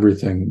underlies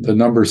everything. The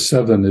number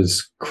seven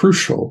is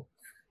crucial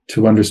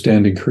to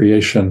understanding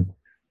creation.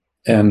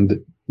 And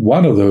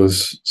one of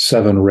those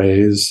seven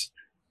rays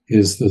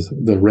is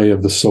the ray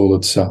of the soul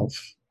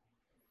itself.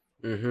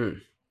 Mm-hmm.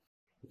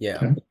 Yeah.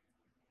 Okay.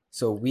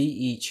 So we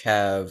each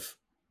have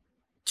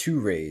two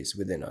rays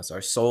within us.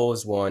 Our soul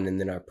is one, and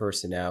then our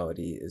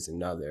personality is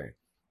another.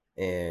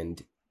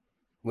 And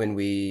when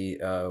we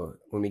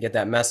get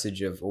that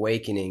message of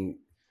awakening,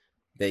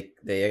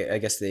 they I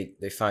guess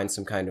they find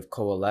some kind of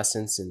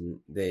coalescence, and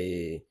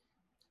they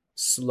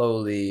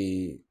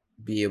slowly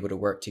be able to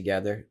work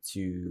together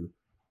to,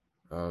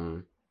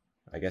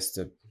 I guess,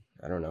 to,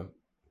 I don't know,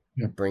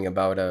 Yeah. bring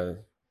about a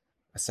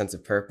sense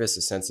of purpose,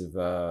 a sense of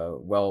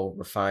well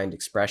refined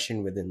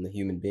expression within the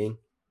human being.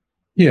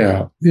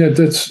 Yeah,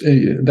 that's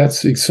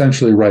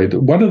essentially right.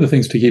 One of the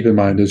things to keep in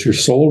mind is your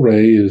soul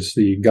ray is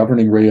the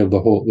governing ray of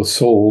the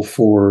soul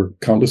for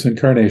countless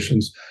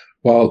incarnations,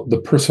 while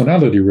the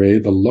personality ray,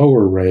 the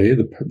lower ray,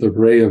 the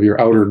ray of your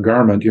outer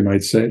garment, you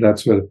might say,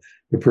 that's what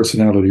the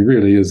personality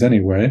really is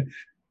anyway.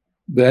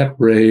 That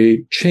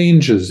ray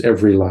changes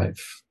every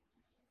life.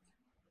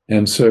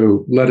 And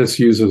so let us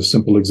use a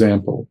simple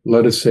example.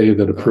 Let us say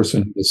that a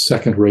person has a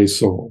second ray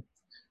soul.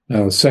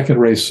 Now, second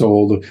ray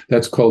soul,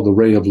 that's called the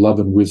ray of love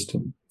and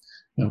wisdom.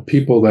 Now,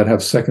 people that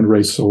have second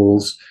ray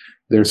souls,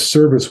 their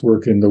service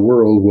work in the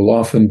world will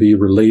often be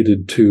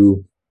related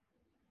to,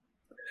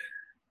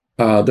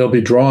 they'll be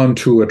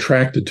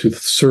attracted to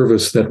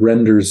service that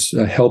renders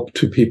help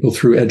to people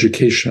through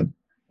education.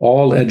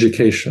 All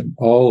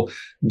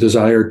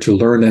desire to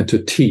learn and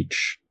to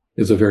teach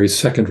is a very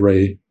second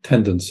ray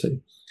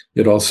tendency.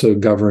 It also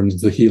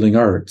governs the healing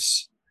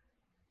arts.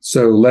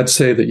 So let's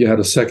say that you had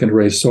a second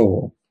ray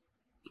soul.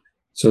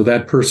 So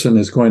that person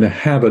is going to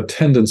have a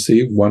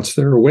tendency, once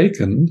they're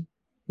awakened,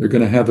 they're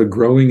going to have a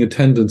growing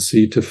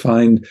tendency to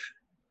find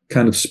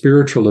kind of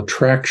spiritual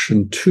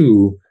attraction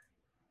to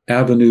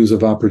avenues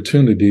of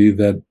opportunity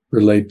that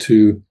relate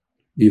to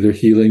either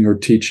healing or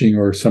teaching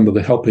or some of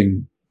the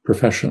helping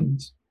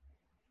professions.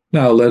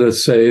 Now, let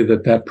us say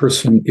that that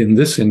person in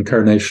this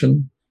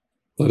incarnation,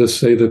 let us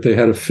say that they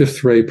had a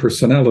fifth ray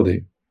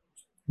personality.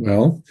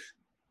 Well,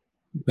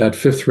 that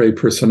fifth ray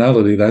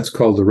personality, that's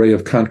called the ray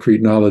of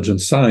concrete knowledge and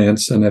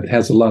science, and it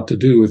has a lot to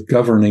do with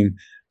governing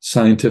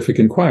scientific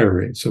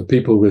inquiry. So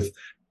people with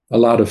a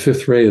lot of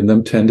fifth ray in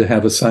them tend to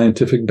have a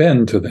scientific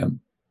bend to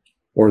them,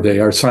 or they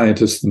are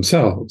scientists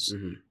themselves.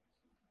 Mm-hmm.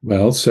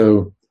 Well,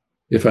 so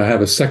if I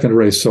have a second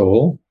ray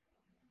soul,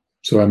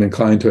 so I'm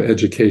inclined to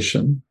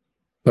education,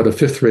 but a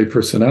fifth ray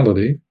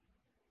personality,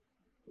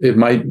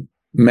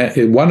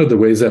 one of the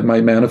ways that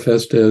might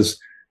manifest as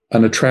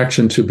an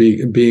attraction to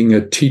being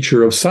a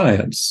teacher of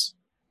science,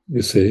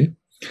 you see,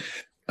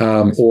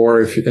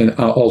 or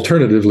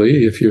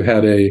alternatively, if you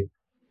had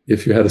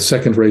a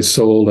second ray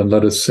soul and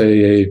let us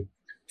say a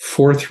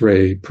fourth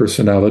ray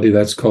personality,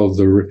 that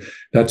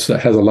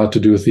has a lot to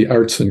do with the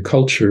arts and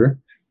culture.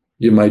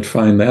 You might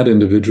find that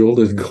individual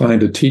is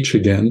inclined to teach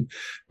again,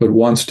 but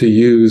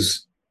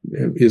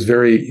is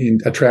very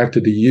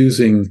attracted to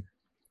using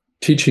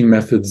teaching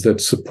methods that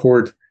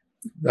support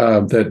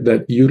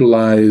that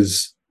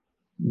utilize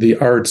the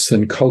arts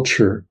and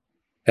culture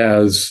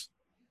as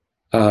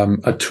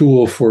a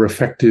tool for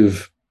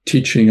effective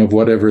teaching of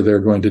whatever they're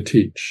going to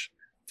teach.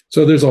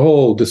 So there's a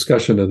whole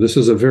discussion of this.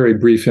 Is a very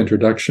brief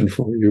introduction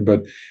for you,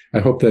 but I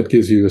hope that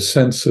gives you a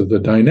sense of the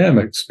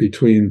dynamics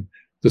between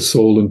the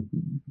soul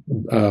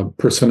and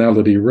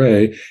personality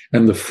ray.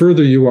 And the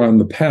further you are on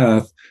the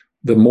path,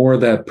 the more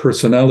that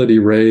personality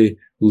ray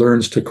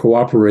learns to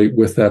cooperate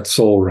with that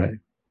soul ray.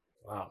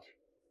 Wow.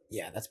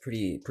 Yeah, that's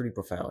pretty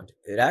profound.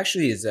 It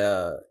actually is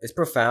it's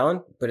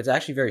profound, but it's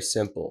actually very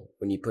simple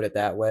when you put it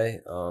that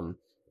way.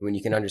 When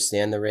you can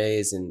understand the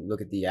rays and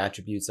look at the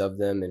attributes of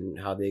them and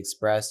how they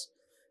express.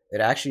 it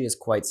actually is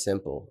quite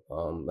simple.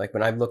 Like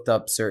when I've looked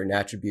up certain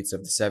attributes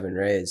of the seven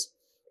rays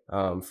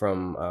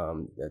from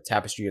the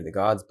Tapestry of the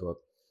Gods book,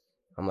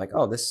 I'm like,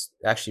 oh, this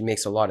actually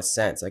makes a lot of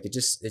sense. Like it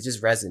just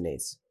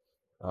resonates.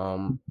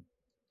 Um,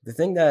 the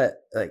thing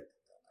that like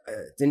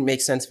didn't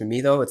make sense for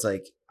me though, it's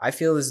like I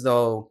feel as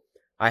though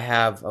I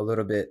have a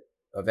little bit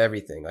of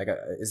everything. Like,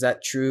 is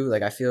that true?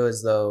 Like, I feel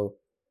as though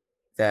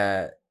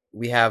that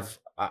we have.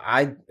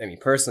 I mean,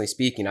 personally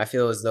speaking, I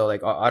feel as though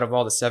like out of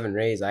all the seven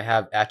rays, I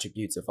have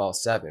attributes of all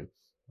seven.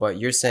 But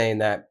you're saying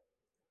that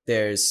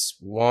there's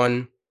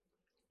one,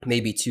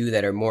 maybe two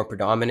that are more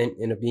predominant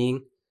in a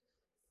being.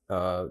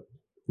 Uh,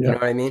 you Yeah. know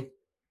what I mean?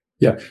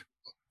 Yeah.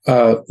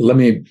 Let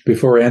me,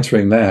 before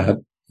answering that,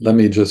 let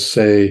me just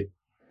say,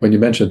 when you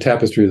mentioned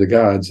Tapestry of the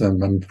Gods,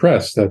 I'm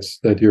impressed.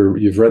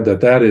 You've read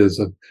that. That is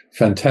a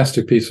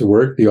fantastic piece of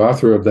work. The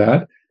author of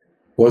that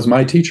was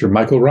my teacher,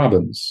 Michael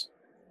Robbins.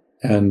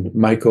 And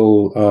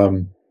Michael,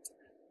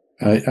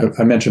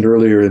 I mentioned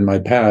earlier in my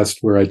past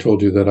where I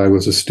told you that I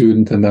was a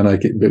student and then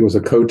it was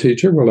a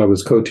co-teacher. Well, I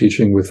was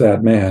co-teaching with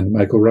that man,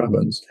 Michael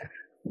Robbins.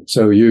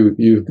 So you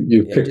Yeah,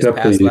 he picked just up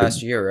passed the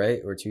last year,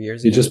 right, or 2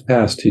 years he ago. just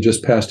passed a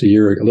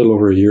little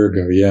over a year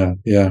ago. Yeah,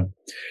 yeah.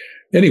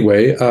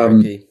 Anyway,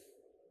 R.I.P.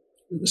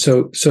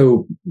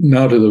 so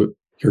now to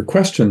your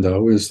question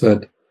though is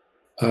that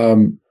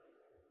um,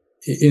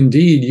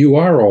 indeed you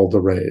are all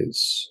the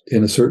rays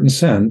in a certain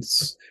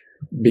sense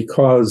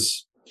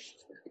because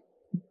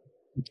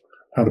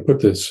how to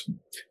put this,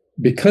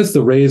 because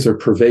the rays are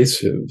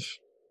pervasive,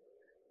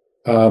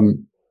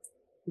 um,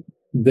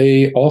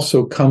 they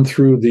also come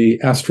through the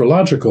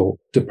astrological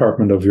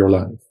department of your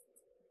life.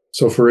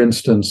 So, for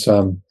instance,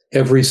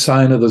 every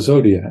sign of the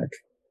zodiac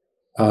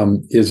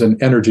is an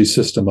energy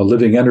system, a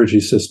living energy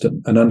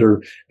system, and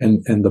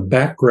the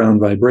background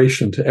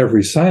vibration to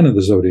every sign of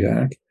the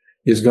zodiac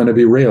is going to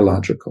be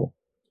rayological.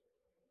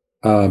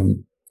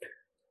 Um,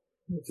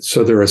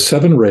 so there are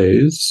 7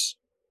 rays,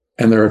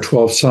 and there are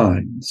 12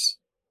 signs,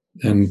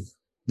 and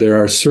there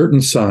are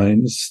certain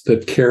signs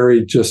that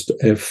carry just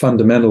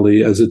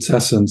fundamentally, as its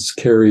essence,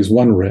 carries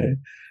 1 ray.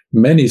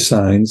 Many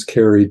signs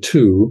carry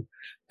 2,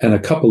 and a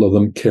couple of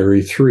them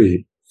carry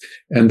 3.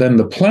 And then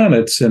the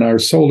planets in our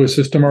solar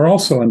system are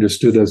also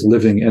understood as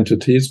living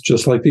entities,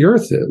 just like the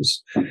Earth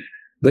is.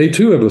 They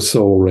too have a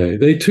soul ray.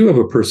 They too have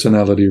a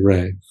personality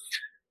ray.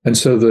 And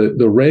so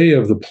the ray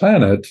of the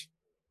planet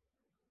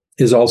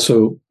is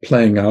also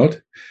playing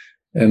out.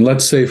 And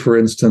let's say, for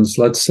instance,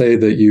 that let's say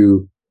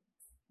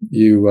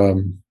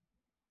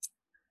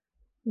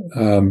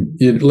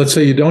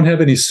you don't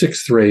have any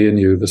 6th ray in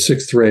you. The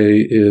 6th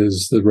ray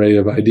is the ray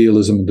of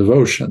idealism and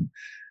devotion.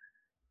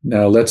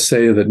 Now, let's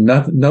say that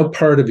no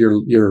part of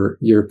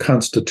your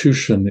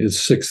constitution is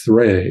 6th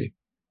ray,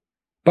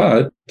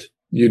 but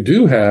you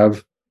do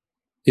have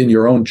in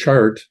your own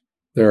chart,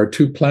 there are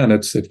 2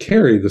 planets that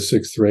carry the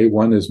 6th ray.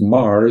 One is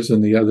Mars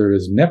and the other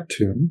is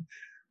Neptune.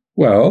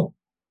 Well,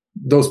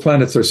 those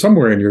planets are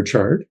somewhere in your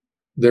chart.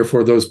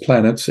 Therefore, those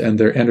planets and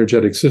their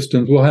energetic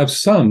systems will have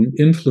some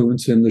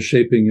influence in the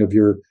shaping of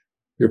your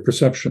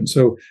perception.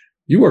 So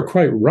you are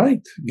quite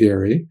right,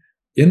 Gary.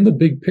 In the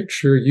big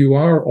picture, you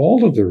are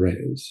all of the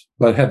rays.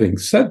 But having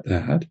said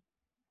that,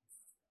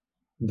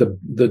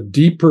 the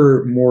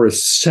deeper, more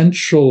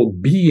essential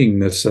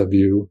beingness of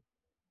you,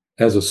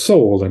 as a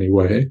soul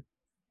anyway,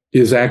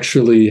 is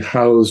actually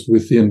housed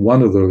within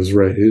one of those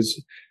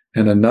rays,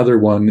 and another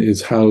one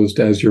is housed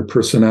as your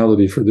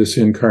personality for this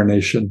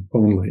incarnation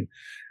only.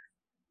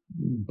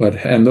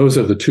 And those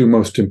are the 2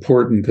 most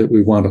important that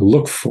we want to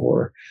look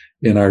for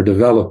in our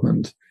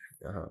development.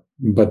 Uh-huh.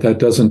 But that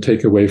doesn't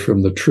take away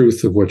from the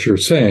truth of what you're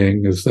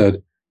saying, is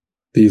that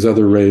these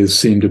other rays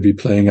seem to be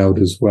playing out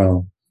as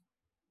well,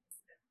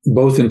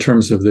 both in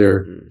terms of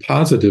their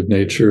positive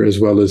nature as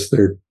well as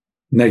their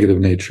negative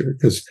nature.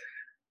 Because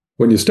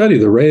when you study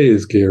the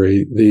rays,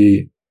 Gary,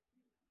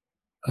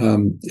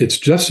 it's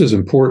just as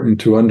important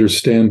to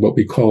understand what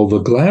we call the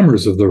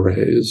glamours of the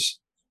rays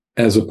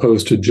as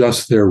opposed to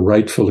just their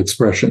rightful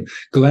expression.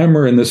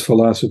 Glamour in this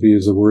philosophy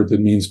is a word that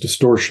means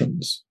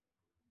distortions.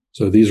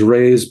 So these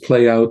rays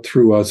play out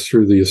through us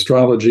through the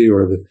astrology,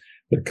 or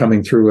they're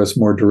coming through us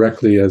more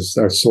directly as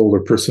our soul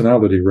or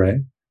personality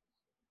ray.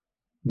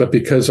 But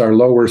because our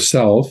lower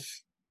self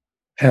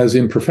has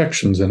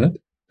imperfections in it,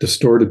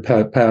 distorted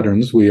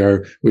patterns, we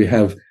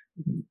have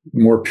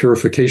more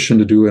purification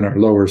to do in our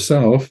lower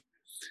self.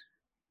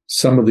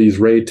 Some of these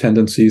ray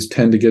tendencies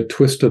tend to get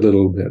twisted a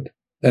little bit.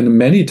 And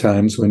many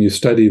times when you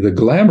study the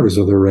glamours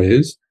of the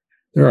rays,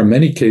 there are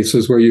many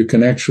cases where you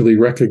can actually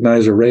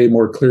recognize a ray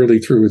more clearly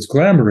through its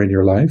glamour in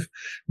your life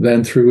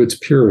than through its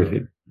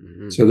purity.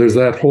 Mm-hmm. So there's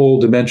that whole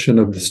dimension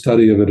of the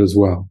study of it as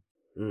well.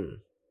 Mm.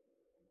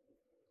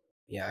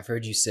 Yeah, I've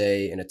heard you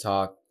say in a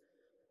talk,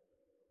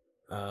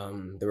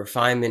 the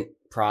refinement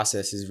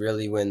process is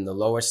really when the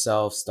lower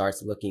self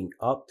starts looking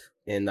up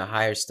and the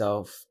higher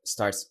self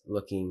starts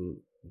looking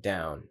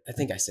down. I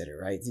think I said it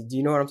right. Do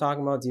you know what I'm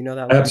talking about? Do you know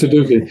that line?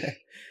 Absolutely.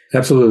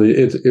 Absolutely.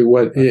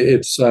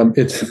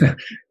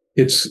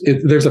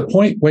 There's a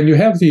point when you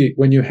have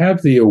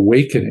the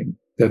awakening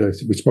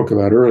that we spoke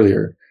about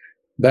earlier.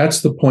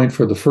 that's the point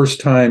for the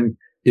first time.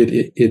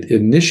 It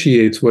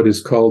initiates what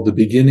is called the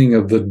beginning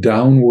of the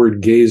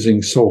downward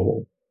gazing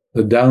soul,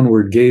 the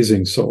downward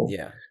gazing soul.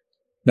 Yeah.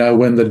 Now,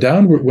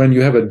 when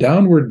you have a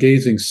downward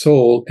gazing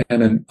soul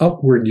and an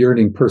upward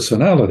yearning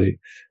personality,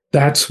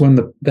 that's when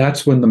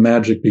the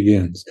magic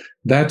begins.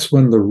 That's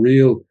when the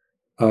real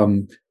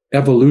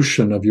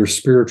evolution of your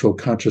spiritual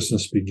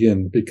consciousness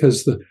begins,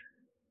 because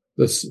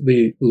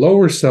the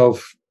lower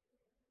self,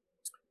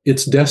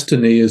 its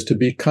destiny is to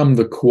become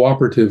the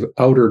cooperative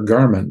outer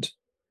garment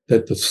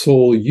that the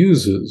soul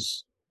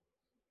uses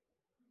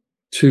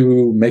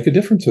to make a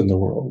difference in the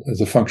world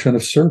as a function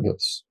of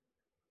service.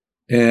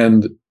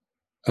 And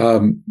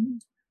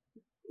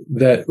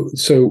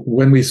so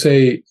when we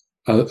say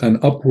an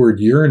upward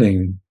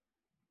yearning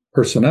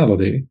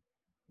personality,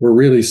 we're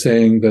really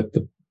saying that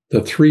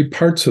the three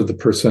parts of the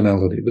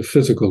personality, the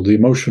physical, the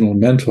emotional,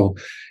 mental,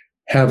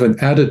 have an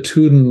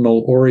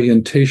attitudinal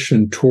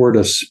orientation toward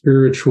a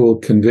spiritual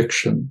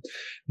conviction.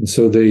 And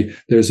so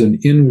there's an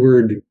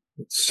inward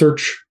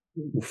search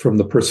from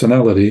the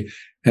personality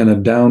and a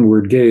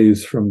downward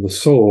gaze from the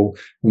soul.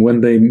 And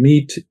when they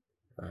meet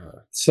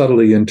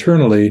subtly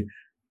internally,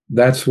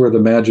 that's where the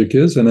magic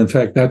is. And in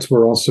fact, that's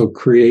where also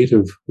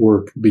creative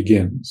work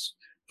begins.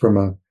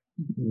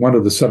 One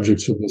of the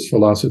subjects of this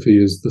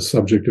philosophy is the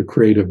subject of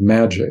creative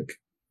magic.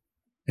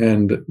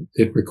 And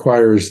it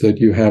requires that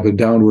you have a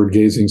downward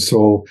gazing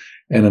soul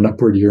and an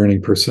upward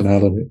yearning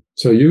personality.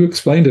 So you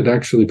explained it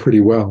actually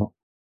pretty well.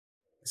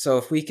 So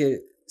if we could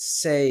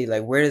say,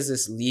 like, where does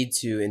this lead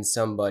to in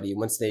somebody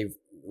once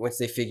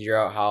they figure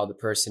out how the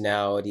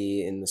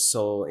personality and the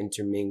soul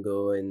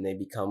intermingle and they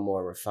become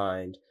more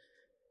refined?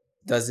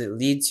 Does it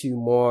lead to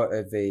more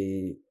of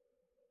a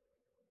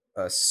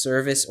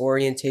service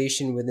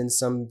orientation within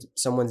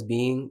someone's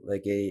being,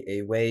 like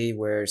a way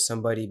where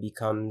somebody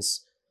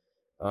becomes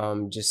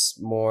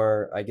just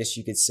more, I guess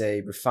you could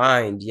say,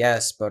 refined,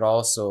 yes, but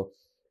also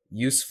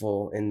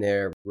useful in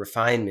their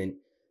refinement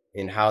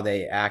in how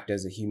they act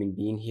as a human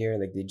being here?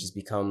 Like they just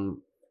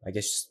become, I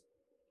guess,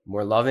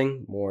 more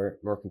loving, more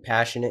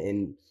compassionate,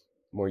 and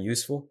more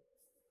useful.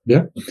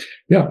 Yeah.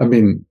 I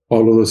mean,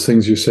 all of those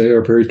things you say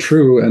are very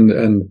true,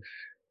 and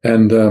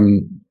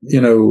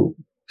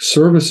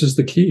service is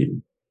the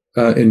key.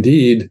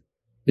 Indeed,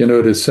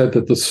 it is said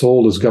that the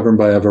soul is governed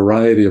by a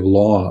variety of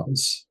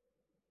laws,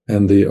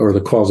 and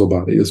the causal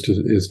body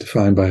is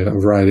defined by a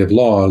variety of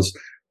laws.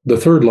 The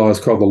third law is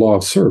called the law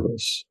of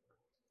service.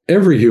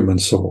 Every human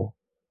soul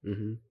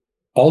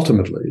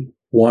ultimately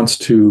wants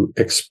to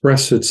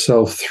express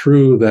itself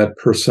through that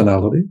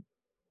personality.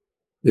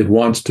 It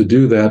wants to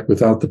do that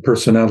without the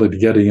personality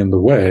getting in the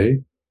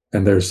way,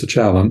 and there's the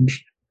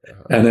challenge.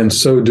 And in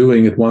so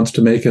doing, it wants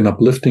to make an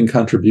uplifting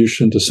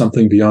contribution to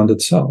something beyond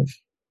itself,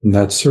 and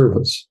that's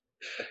service.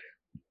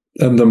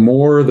 And the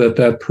more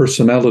that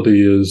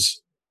personality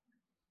is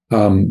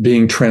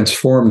being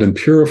transformed and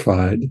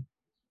purified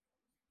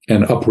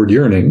and upward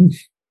yearning,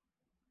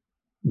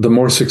 the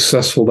more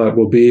successful that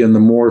will be, and the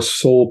more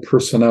soul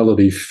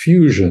personality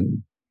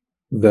fusion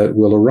that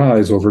will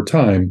arise over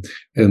time.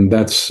 And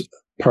that's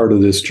part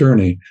of this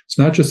journey. It's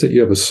not just that you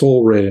have a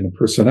soul ray and a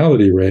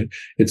personality ray.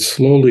 It's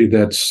slowly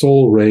that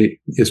soul ray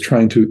is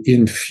trying to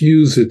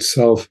infuse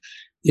itself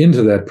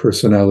into that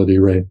personality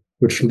ray,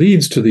 which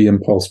leads to the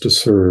impulse to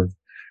serve,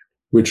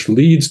 which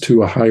leads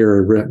to a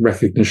higher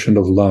recognition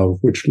of love,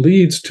 which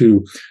leads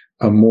to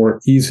a more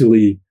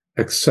easily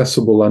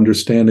accessible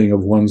understanding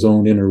of one's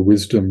own inner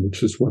wisdom,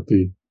 which is what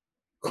the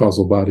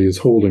causal body is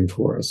holding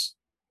for us.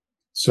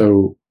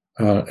 So,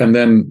 and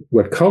then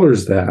what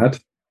colors that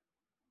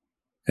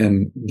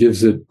and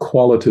gives it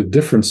qualitative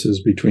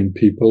differences between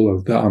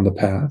people on the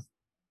path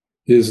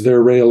is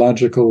their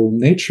rheological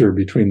nature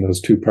between those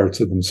two parts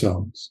of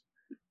themselves.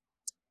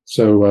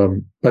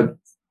 So, but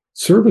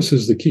service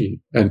is the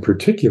key, and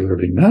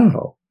particularly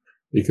now,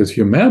 because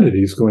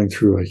humanity is going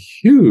through a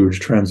huge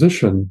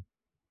transition.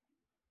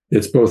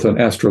 It's both an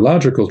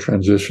astrological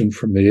transition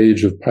from the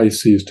age of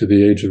Pisces to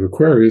the age of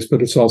Aquarius,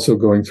 but it's also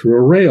going through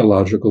a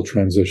rheological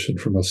transition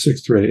from a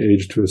sixth ray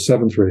age to a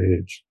seventh ray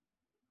age.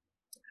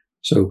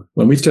 So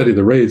when we study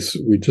the rays,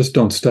 we just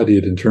don't study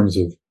it in terms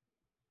of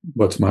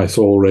what's my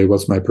soul ray,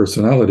 what's my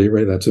personality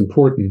ray. That's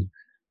important.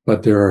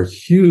 But there are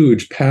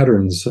huge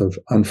patterns of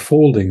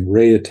unfolding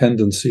ray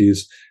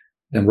tendencies.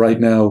 And right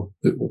now,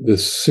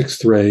 this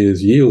sixth ray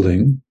is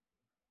yielding,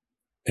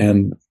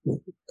 and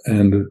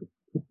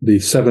the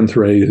seventh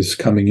ray is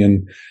coming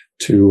in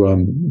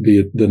to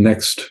be the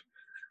next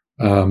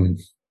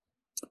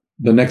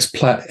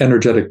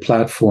energetic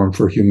platform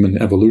for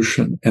human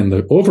evolution. And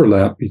the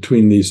overlap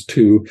between these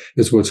two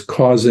is what's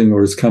causing,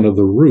 or is kind of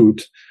the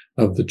root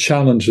of the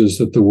challenges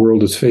that the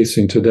world is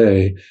facing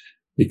today,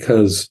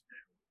 because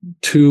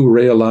two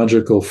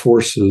rheological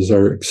forces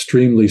are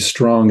extremely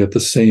strong at the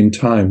same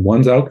time.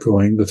 One's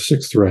outgoing, the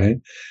sixth ray,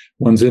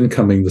 one's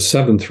incoming, the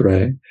seventh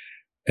ray.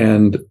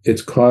 And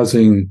it's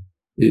causing,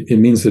 it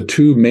means that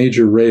two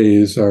major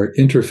rays are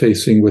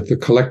interfacing with the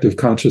collective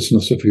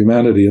consciousness of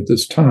humanity at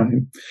this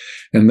time.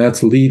 And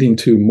that's leading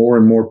to more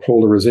and more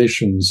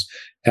polarizations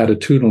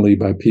attitudinally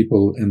by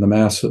people in the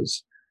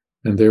masses.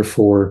 And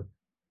therefore,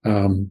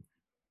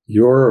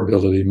 your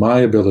ability, my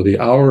ability,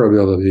 our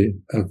ability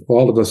of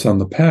all of us on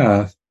the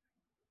path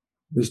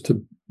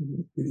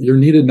you're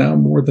needed now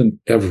more than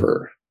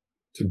ever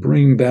to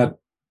bring that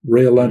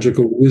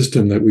rheological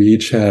wisdom that we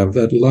each have,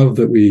 that love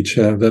that we each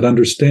have, that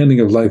understanding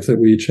of life that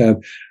we each have.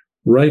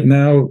 Right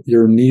now,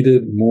 you're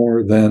needed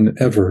more than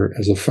ever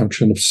as a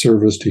function of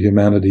service to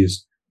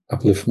humanity's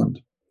upliftment.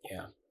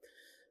 Yeah,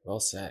 well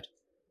said.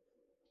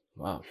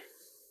 Wow,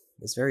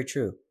 it's very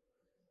true.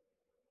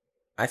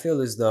 I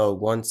feel as though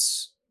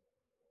once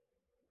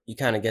you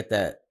kind of get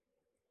that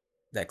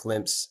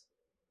glimpse,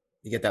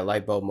 you get that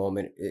light bulb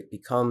moment, it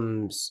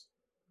becomes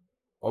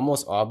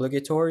almost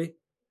obligatory.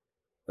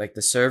 Like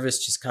the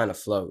service just kind of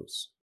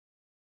flows.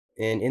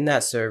 And in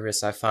that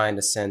service, I find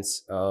a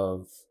sense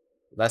of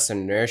less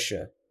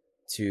inertia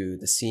to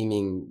the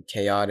seeming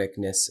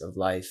chaoticness of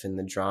life and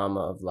the drama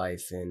of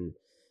life and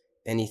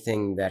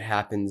anything that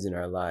happens in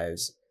our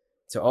lives.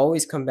 To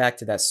always come back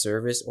to that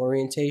service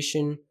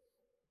orientation,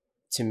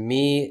 to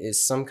me,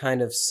 is some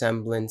kind of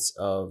semblance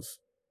of,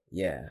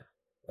 yeah,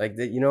 like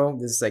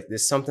that,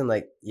 there's something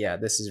like, yeah,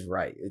 this is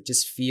right. It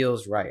just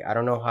feels right. I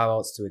don't know how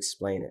else to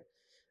explain it.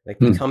 Like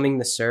becoming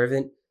the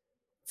servant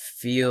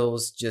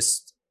feels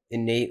just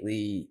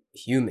innately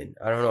human.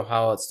 I don't know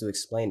how else to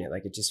explain it.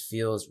 Like it just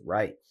feels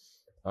right.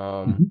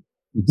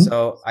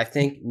 So I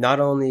think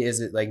not only is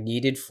it like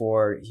needed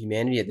for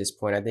humanity at this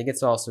point, I think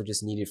it's also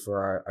just needed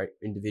for our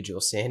individual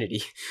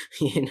sanity,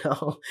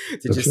 to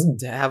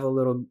have a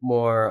little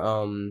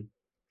more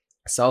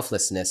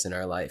selflessness in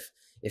our life.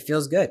 It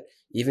feels good,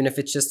 even if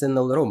it's just in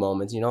the little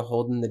moments,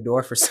 holding the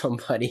door for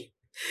somebody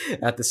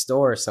at the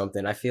store or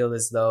something. I feel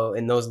as though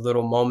in those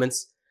little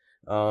moments,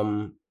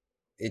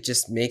 it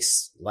just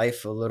makes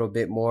life a little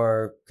bit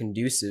more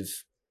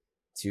conducive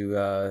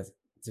to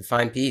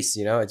find peace.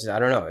 It's just, I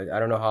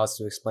don't know how else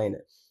to explain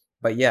it.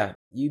 But yeah,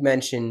 you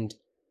mentioned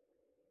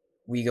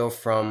we're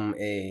going from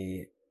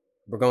a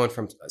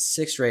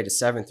sixth ray to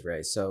seventh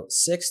ray. So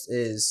sixth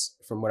is,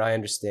 from what I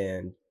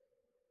understand,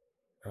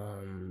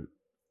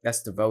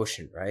 that's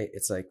devotion, right?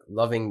 It's like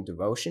loving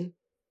devotion.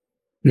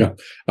 Yeah,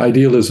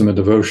 idealism and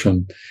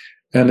devotion.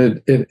 And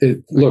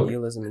it look,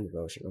 idealism and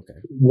devotion. Okay.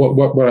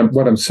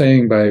 What I'm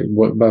saying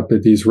about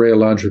these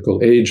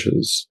rheological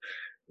ages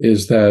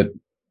is that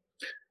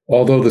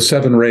although the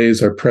seven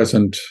rays are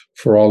present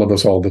for all of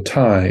us all the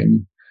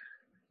time,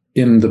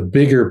 in the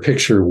bigger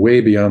picture, way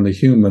beyond the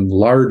human,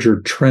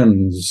 larger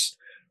trends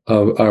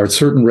of our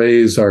certain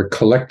rays are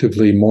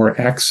collectively more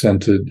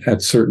accented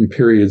at certain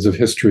periods of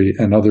history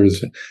and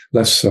others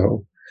less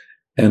so.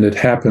 And it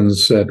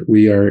happens that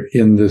we are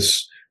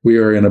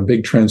in a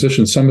big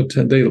transition.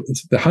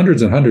 The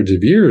hundreds and hundreds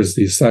of years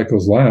these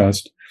cycles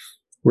last,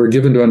 we're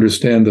given to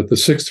understand that the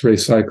sixth ray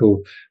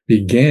cycle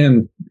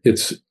began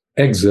its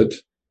exit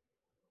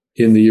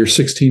in the year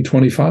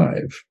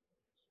 1625.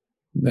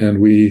 And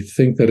we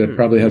think that it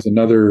probably has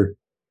another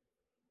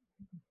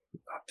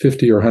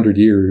 50 or 100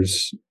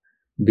 years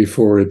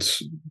before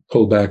it's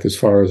pulled back as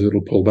far as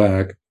it'll pull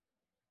back.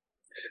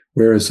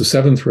 Whereas the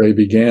seventh ray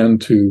began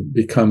to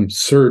become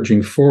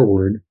surging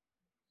forward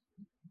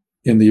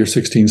in the year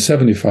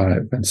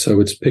 1675. And so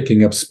it's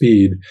picking up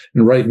speed.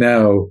 And right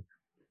now,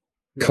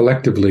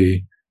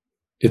 collectively,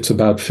 it's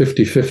about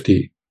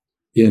 50-50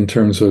 in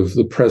terms of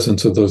the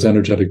presence of those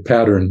energetic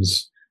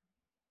patterns.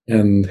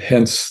 And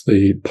hence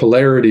the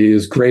polarity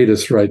is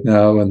greatest right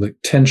now, and the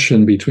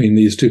tension between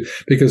these two,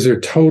 because they're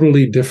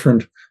totally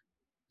different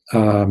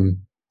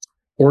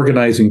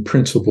organizing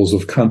principles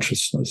of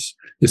consciousness.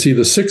 You see,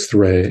 the sixth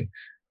ray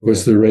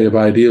was the ray of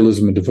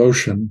idealism and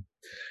devotion.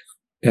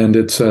 And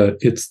it's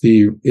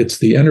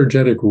the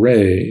energetic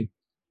ray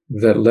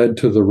that led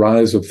to the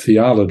rise of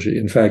theology.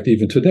 In fact,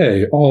 even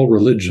today, all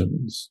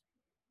religions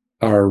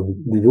are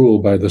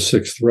ruled by the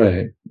sixth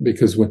ray,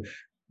 because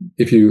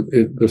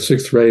the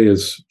sixth ray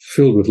is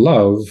filled with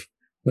love,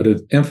 but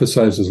it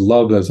emphasizes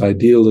love as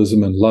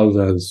idealism and love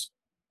as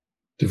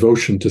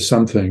devotion to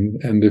something.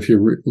 And if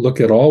you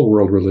look at all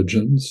world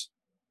religions,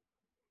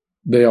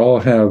 they all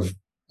have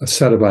a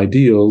set of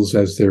ideals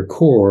as their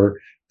core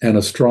and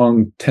a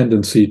strong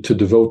tendency to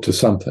devote to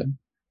something.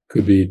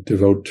 Could be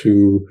devote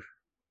to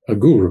a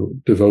guru,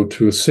 devote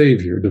to a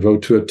savior,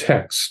 devote to a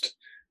text,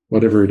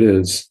 whatever it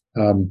is.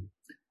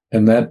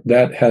 And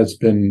that has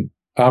been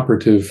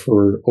operative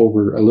for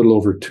a little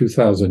over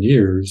 2,000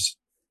 years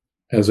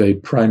as a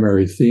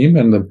primary theme.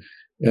 And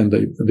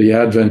the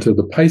advent of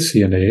the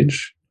Piscean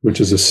age, which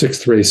is a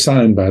sixth ray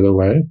sign, by the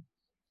way,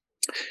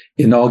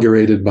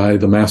 inaugurated by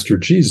the Master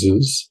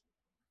Jesus,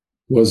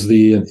 was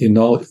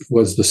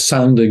the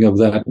sounding of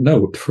that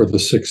note for the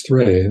sixth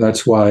ray.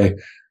 That's why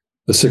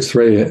the sixth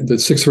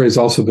ray has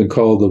also been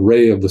called the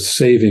ray of the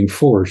saving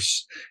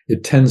force.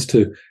 It tends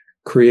to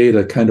create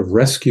a kind of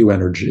rescue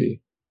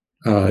energy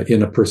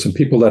in a person.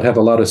 People that have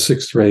a lot of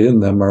sixth ray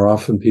in them are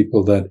often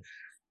people that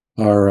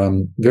are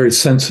very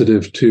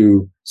sensitive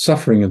to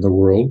suffering in the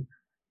world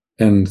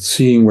and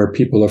seeing where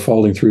people are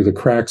falling through the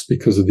cracks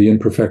because of the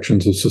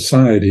imperfections of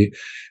society,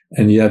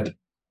 and yet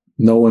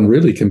no one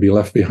really can be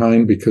left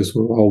behind because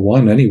we're all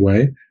one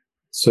anyway.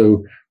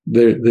 So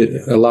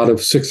a lot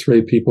of sixth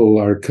ray people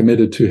are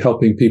committed to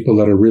helping people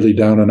that are really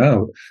down and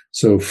out.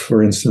 So,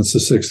 for instance, the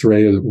sixth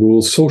ray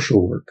rules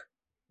social work,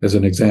 as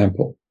an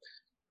example.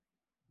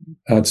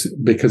 That's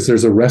because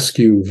there's a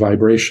rescue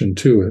vibration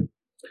to it.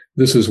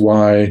 This is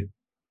why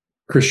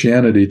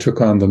Christianity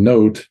took on the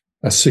note,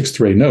 a sixth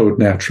ray note,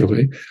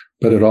 naturally,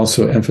 but it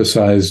also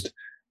emphasized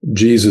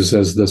Jesus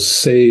as the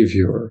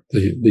savior,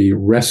 the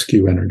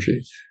rescue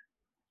energy.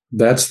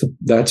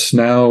 That's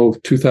now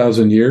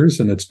 2,000 years,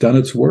 and it's done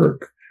its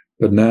work.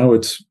 But now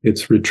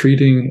it's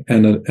retreating,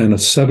 and a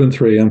seventh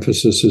ray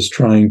emphasis is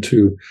trying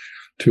to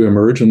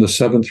emerge. And the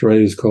seventh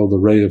ray is called the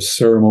ray of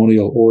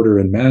ceremonial order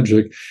and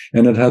magic,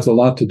 and it has a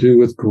lot to do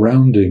with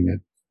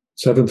grounding.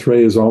 Seventh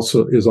ray is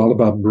all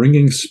about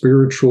bringing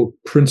spiritual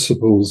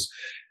principles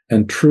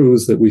and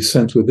truths that we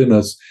sense within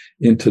us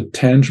into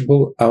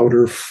tangible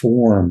outer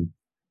form.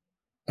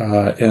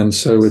 And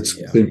so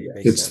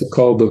it's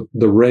called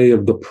the ray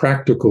of the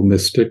practical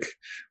mystic,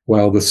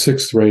 while the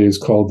sixth ray is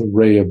called the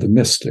ray of the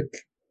mystic.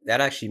 That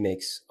actually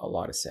makes a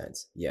lot of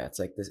sense. Yeah, it's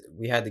like this,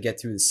 we had to get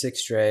through the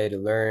sixth ray to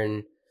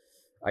learn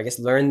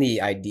the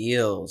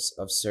ideals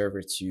of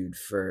servitude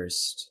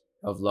first,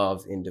 of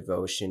love and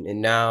devotion,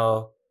 and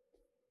now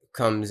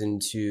comes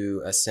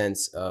into a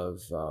sense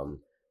of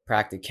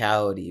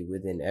practicality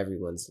within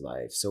everyone's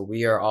life. So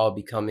we are all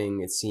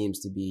becoming, it seems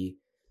to be,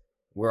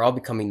 we're all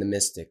becoming the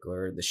mystic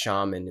or the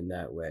shaman in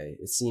that way.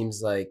 It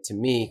seems like, to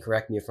me,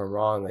 correct me if I'm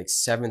wrong, like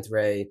seventh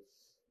ray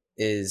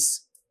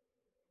is,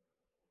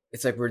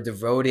 it's like we're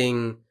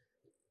devoting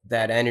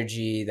that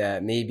energy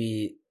that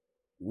maybe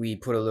we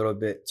put a little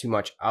bit too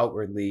much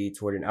outwardly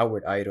toward an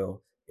outward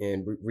idol,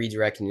 and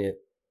redirecting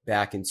it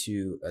back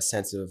into a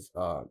sense of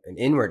an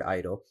inward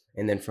idol.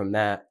 And then from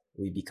that,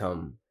 we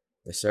become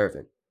the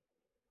servant.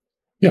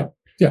 Yeah,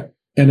 yeah.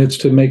 And it's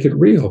to make it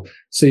real.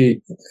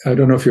 See, I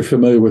don't know if you're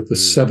familiar with the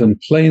 7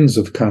 planes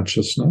of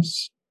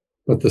consciousness,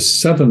 but the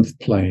 7th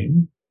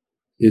plane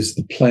is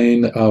the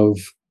plane of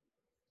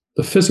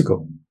the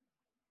physical.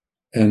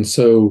 And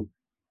so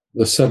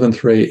the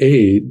 7th ray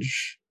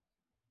age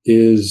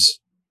is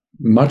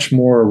much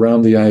more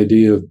around the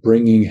idea of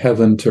bringing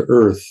heaven to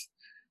earth,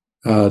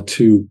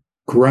 to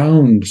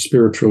ground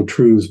spiritual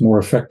truths more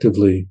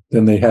effectively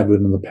than they have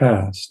been in the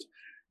past,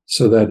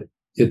 so that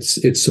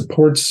it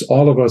supports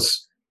all of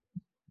us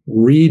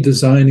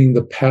redesigning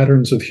the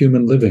patterns of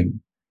human living,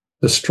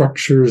 the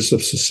structures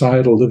of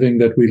societal living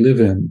that we live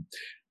in,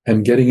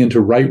 and getting into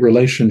right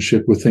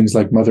relationship with things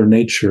like Mother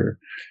Nature,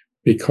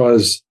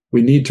 because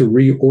we need to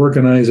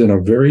reorganize in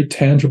a very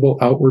tangible,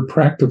 outward,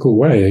 practical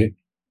way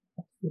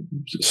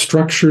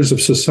structures of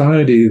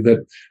society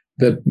that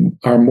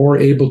are more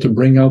able to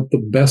bring out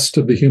the best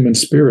of the human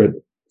spirit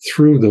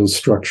through those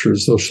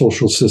structures, those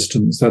social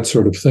systems, that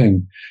sort of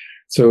thing.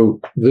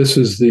 So this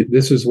is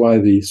why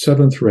the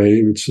 7th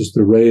ray, which is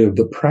the ray of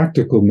the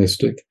practical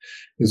mystic,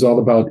 is all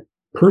about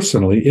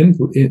personally,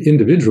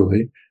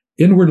 individually,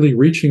 inwardly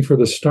reaching for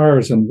the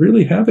stars and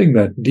really having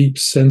that deep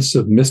sense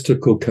of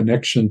mystical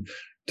connection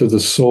to the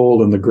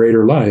soul and the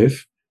greater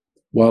life,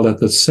 while at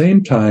the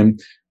same time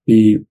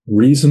be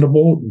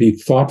reasonable, be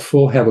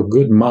thoughtful, have a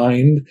good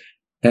mind,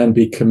 and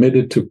be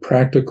committed to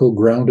practical,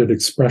 grounded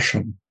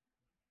expression.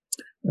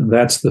 And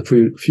that's the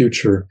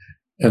future.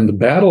 And the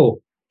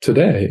battle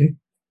today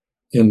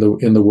in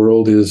the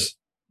world is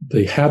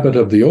the habit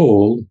of the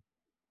old,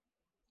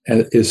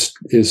 and is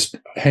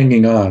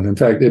hanging on. In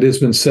fact, it has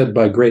been said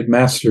by great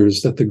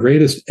masters that the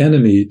greatest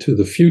enemy to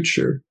the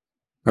future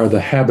are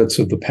the habits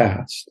of the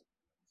past.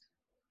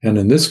 And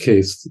in this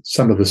case,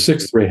 some of the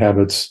 6th ray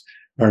habits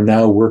are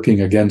now working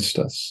against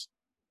us.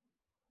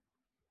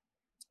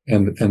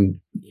 And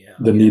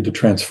the need to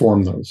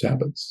transform those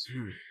habits.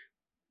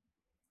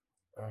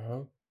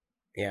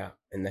 Yeah,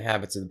 and the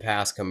habits of the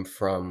past come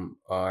from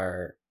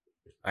our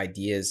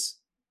ideas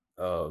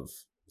of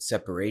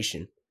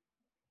separation.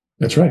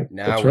 That's right.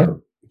 Now That's we're right.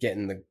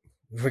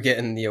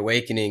 getting the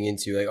awakening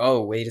into like,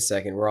 oh, wait a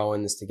second, we're all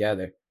in this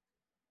together.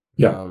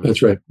 Yeah,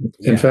 that's right.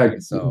 In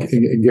fact,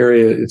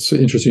 Gary, it's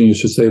interesting you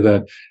should say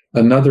that.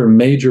 Another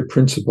major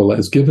principle,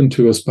 as given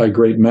to us by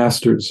great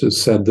masters,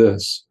 has said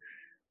this: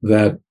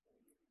 that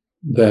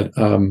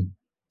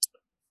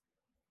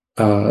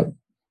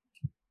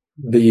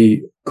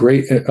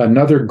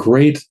another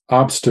great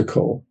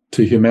obstacle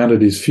to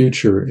humanity's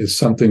future is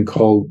something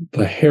called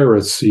the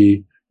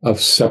heresy of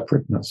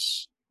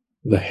separateness.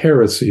 The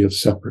heresy of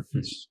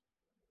separateness.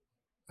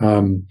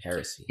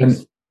 Heresy.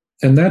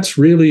 And that's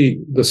really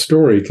the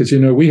story, because,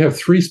 we have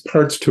 3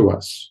 parts to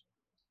us.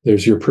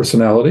 There's your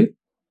personality,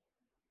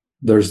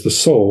 there's the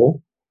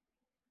soul,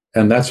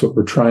 and that's what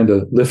we're trying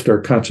to lift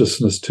our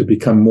consciousness to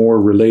become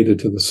more related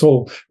to the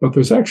soul. But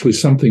there's actually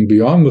something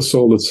beyond the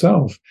soul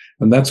itself,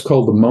 and that's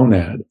called the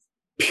monad,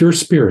 pure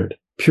spirit,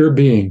 pure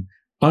being,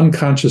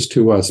 unconscious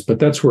to us. But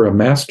that's where a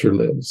master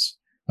lives.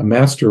 A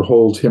master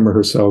holds him or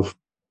herself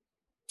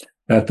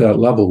at that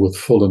level with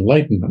full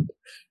enlightenment.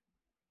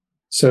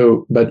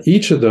 So, but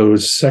each of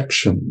those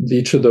sections,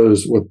 each of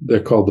those, what they're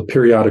called the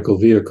periodical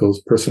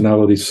vehicles,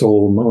 personality,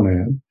 soul,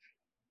 monad,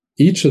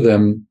 each of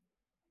them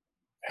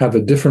have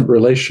a different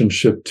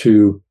relationship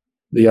to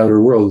the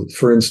outer world.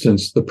 For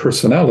instance, the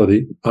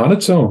personality on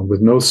its own, with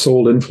no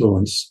soul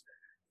influence,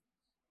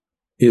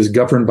 is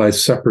governed by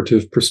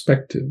separative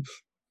perspective.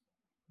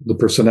 The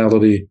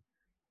personality,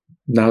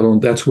 not only,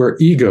 that's where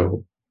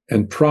ego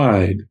and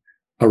pride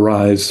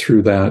arise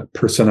through that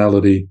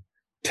personality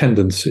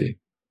tendency.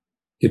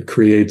 It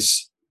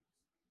creates,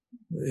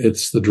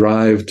 it's the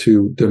drive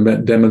to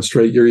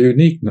demonstrate your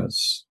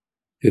uniqueness.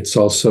 It's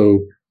also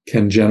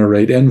can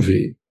generate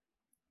envy.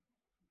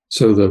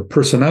 So the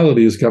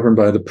personality is governed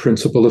by the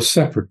principle of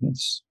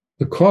separateness.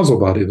 The causal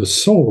body, the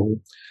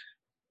soul,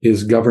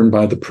 is governed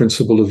by the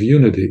principle of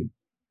unity.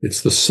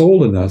 It's the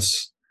soul in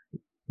us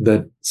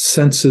that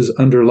senses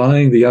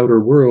underlying the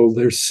outer world,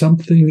 there's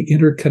something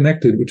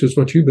interconnected, which is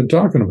what you've been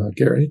talking about,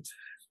 Gary.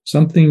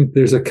 Something,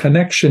 there's a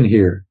connection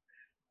here.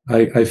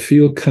 I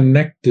feel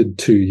connected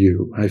to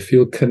you. I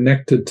feel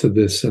connected to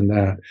this and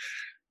that.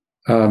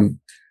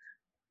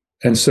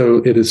 And so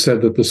it is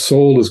said that the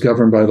soul is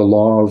governed by the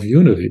law of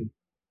unity,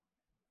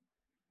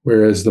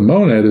 whereas the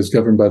monad is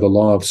governed by the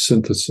law of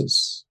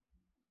synthesis.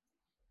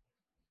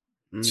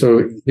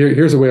 So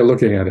here's a way of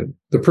looking at it.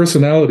 The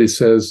personality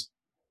says,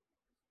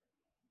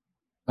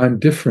 I'm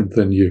different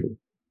than you.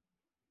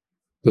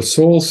 The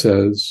soul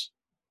says,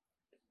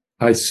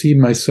 I see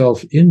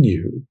myself in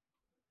you.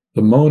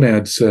 The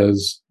monad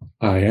says,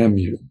 I am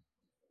you.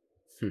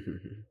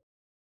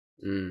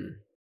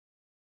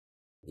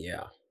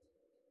 Yeah.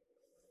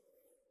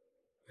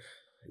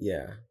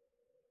 Yeah.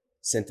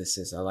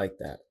 Synthesis. I like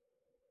that.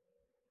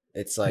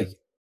 It's like,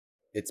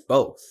 it's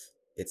both.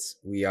 It's,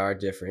 we are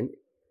different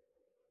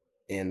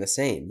and the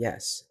same,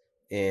 yes.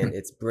 And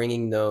it's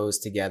bringing those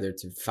together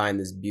to find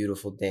this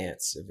beautiful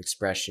dance of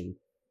expression.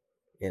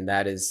 And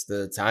that is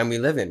the time we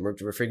live in.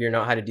 We're figuring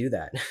out how to do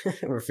that.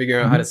 We're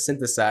figuring out how to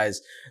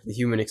synthesize the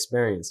human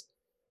experience.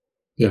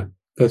 Yeah,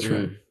 that's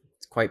right.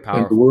 It's quite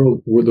powerful.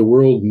 And the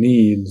world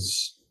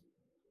needs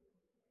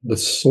the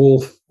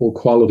soulful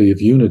quality of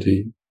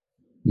unity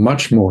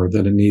much more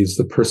than it needs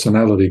the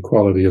personality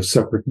quality of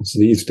separateness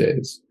these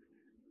days.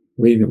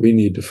 We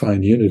need to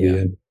find unity.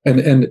 Yeah.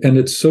 And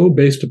it's so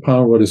based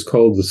upon what is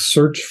called the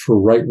search for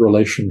right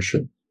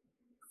relationship.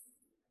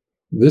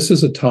 This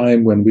is a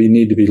time when we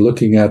need to be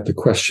looking at the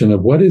question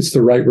of what is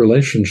the right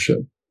relationship.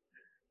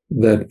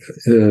 That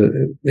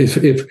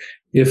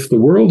if the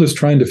world is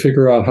trying to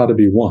figure out how to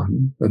be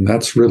one, and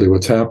that's really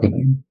what's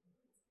happening,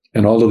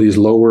 and all of these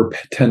lower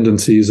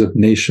tendencies of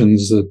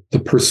nations,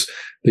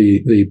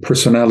 the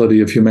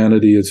personality of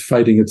humanity is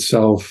fighting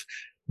itself,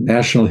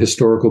 national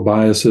historical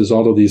biases,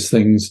 all of these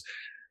things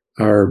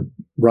are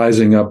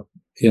rising up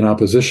in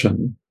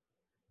opposition.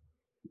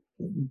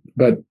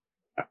 But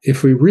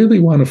if we really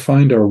want to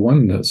find our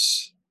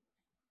oneness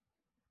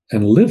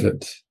and live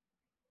it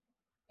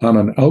on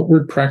an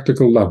outward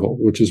practical level,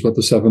 which is what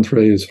the seventh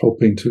ray is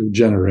hoping to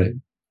generate,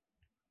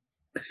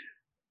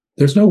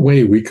 there's no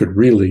way we could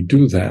really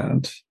do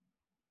that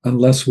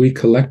unless we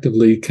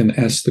collectively can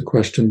ask the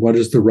question, what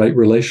is the right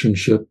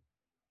relationship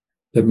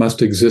that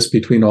must exist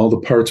between all the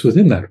parts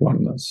within that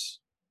oneness?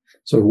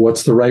 So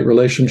what's the right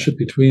relationship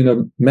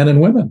between men and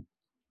women?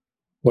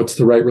 What's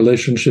the right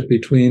relationship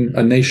between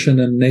a nation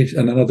and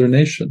another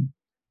nation?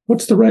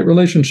 What's the right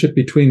relationship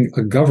between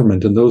a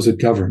government and those it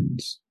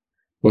governs?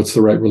 What's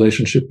the right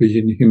relationship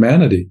between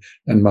humanity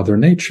and Mother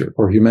Nature,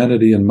 or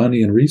humanity and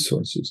money and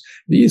resources?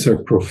 These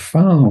are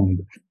profound,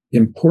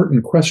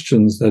 important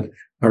questions that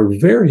are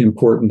very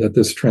important at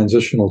this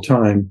transitional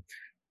time.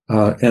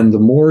 And the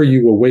more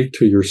you awake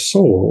to your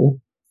soul,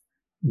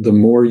 the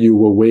more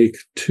you awake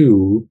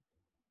to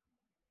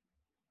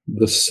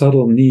the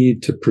subtle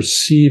need to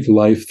perceive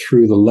life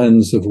through the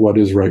lens of what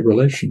is right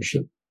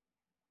relationship.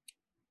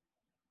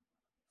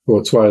 Well,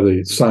 that's why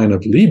the sign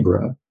of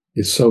Libra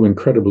is so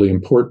incredibly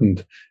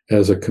important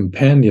as a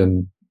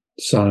companion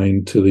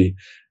sign to the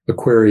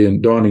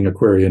dawning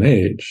Aquarian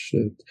age,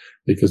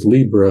 because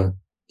Libra,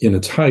 in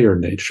its higher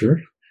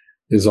nature,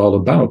 is all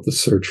about the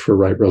search for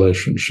right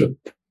relationship.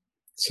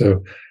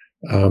 So,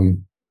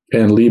 and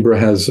Libra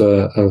has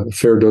a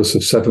fair dose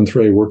of seventh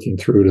ray working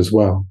through it as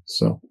well.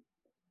 So,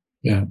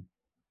 yeah.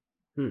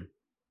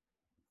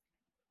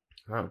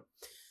 Wow.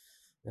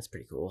 That's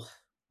pretty cool.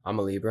 I'm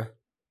a Libra.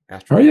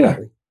 Are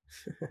you?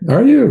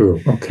 Are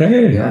you?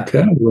 Okay. Yeah.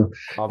 Okay. Well,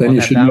 then you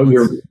should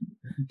balance.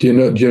 Do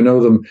you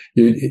know them?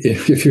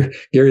 If you're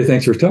Gary,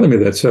 thanks for telling me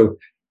that. So,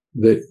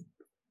 do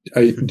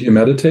you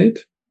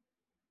meditate?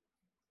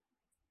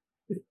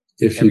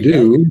 If Every you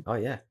do, day. Oh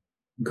yeah,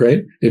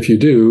 great. If you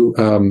do,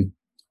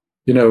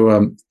 in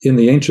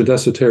the ancient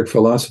esoteric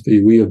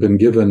philosophy, we have been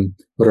given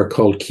what are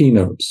called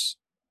keynotes,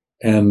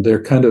 and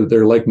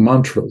they're like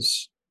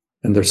mantras,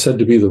 and they're said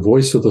to be the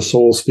voice of the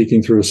soul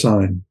speaking through a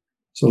sign.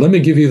 So let me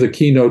give you the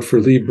keynote for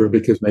Libra,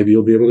 because maybe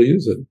you'll be able to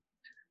use it.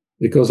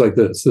 It goes like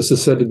this. This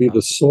is said to be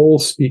the soul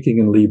speaking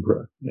in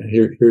Libra.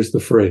 Here's the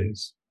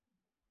phrase.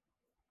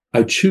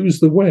 I choose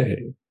the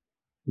way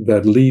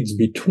that leads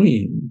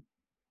between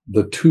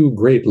the two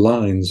great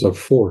lines of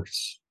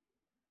force.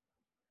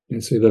 Let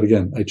me say that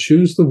again. I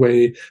choose the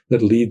way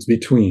that leads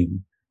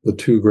between the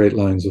two great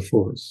lines of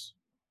force.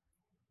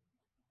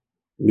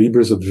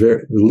 Libra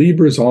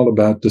is all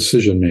about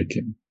decision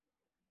making.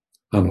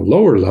 On a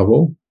lower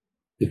level,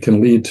 it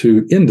can lead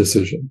to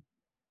indecision.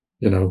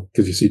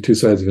 Because you see two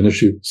sides of an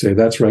issue, say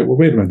that's right. Well,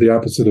 wait a minute, the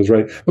opposite is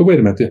right. But wait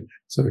a minute.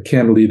 So it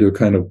can lead to a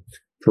kind of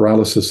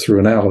paralysis through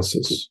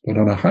analysis. But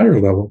on a higher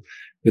level,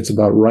 it's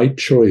about right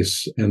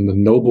choice and the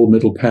noble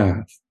middle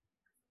path.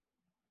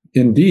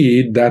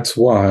 Indeed, that's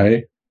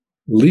why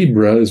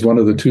Libra is one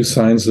of the two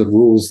signs that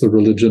rules the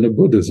religion of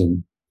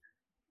Buddhism.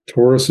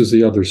 Taurus is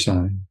the other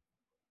sign.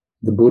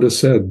 The Buddha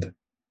said,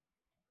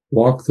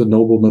 walk the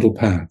noble middle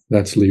path.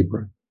 That's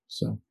Libra.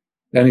 So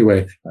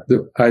anyway,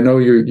 I know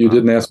you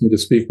didn't ask me to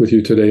speak with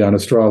you today on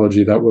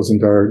astrology. That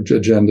wasn't our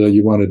agenda.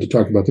 You wanted to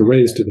talk about the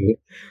rays today.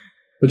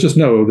 But just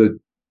know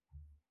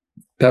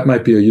that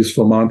might be a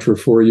useful mantra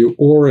for you,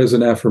 or as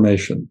an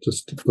affirmation,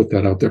 just to put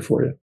that out there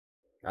for you.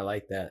 I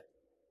like that.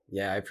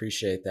 Yeah, I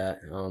appreciate that.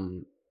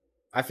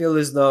 I feel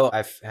as though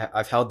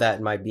I've held that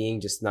in my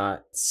being, just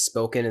not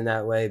spoken in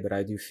that way, but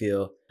I do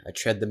feel I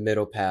tread the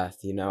middle path.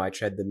 I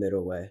tread the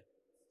middle way.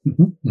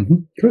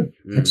 Good.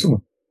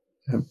 Excellent.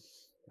 Yeah.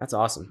 That's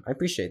awesome. I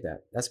appreciate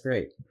that. That's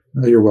great.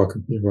 You're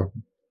welcome. You're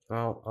welcome.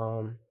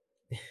 Well,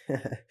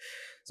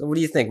 so what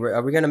do you think?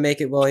 Are we going to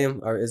make it, William?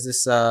 Or is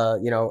this,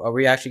 are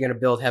we actually going to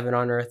build heaven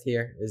on earth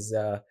here?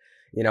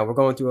 We're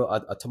going through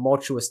a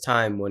tumultuous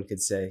time, one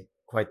could say,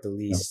 quite the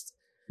least.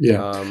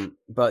 Yeah.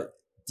 But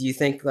do you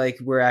think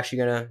we're actually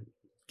going to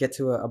get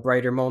to a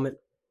brighter moment?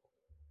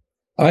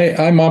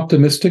 I'm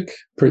optimistic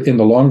in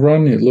the long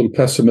run, a little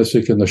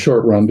pessimistic in the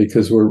short run,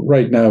 because we're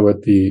right now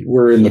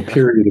we're in the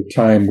period of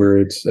time where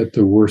it's at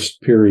the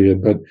worst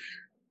period, but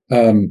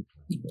in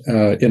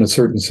a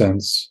certain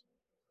sense.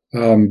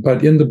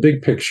 But in the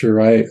big picture,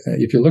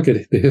 if you look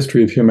at the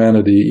history of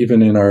humanity,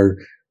 even in our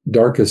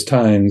darkest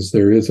times,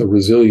 there is a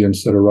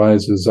resilience that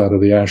arises out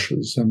of the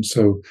ashes. And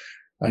so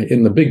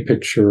in the big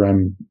picture,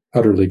 I'm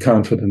utterly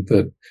confident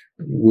that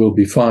we'll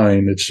be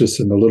fine. It's just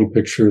in the little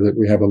picture that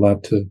we have a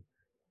lot to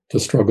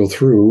struggle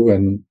through,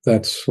 and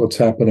that's what's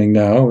happening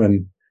now.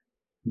 And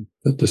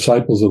the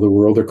disciples of the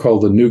world are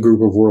called the new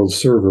group of world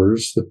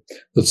servers,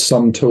 the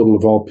sum total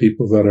of all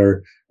people that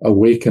are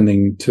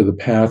awakening to the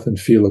path and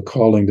feel a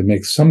calling to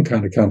make some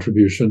kind of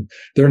contribution.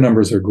 Their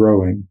numbers are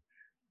growing,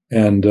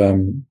 and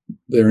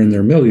they're in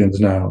their millions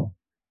now,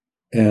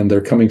 and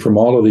they're coming from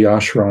all of the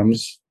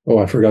ashrams. Oh,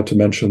 I forgot to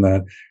mention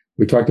that.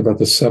 We talked about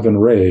the 7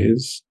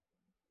 rays.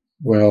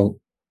 Well,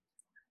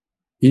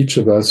 each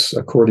of us,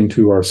 according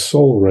to our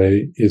soul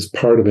ray, is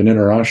part of an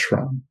inner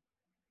ashram.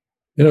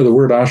 The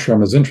word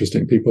ashram is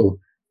interesting.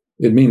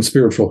 It means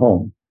spiritual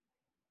home.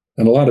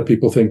 And a lot of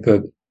people think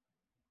that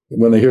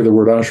when they hear the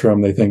word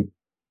ashram, they think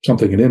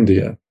something in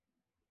India.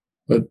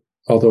 But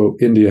although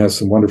India has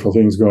some wonderful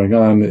things going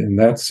on in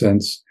that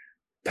sense,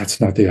 that's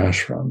not the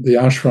ashram. The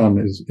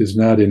ashram is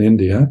not in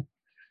India.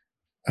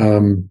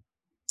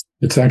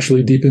 It's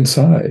actually deep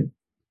inside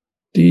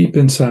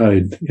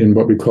in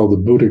what we call the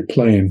Buddhic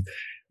plane.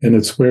 And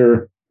it's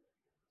where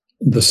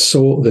the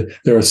soul,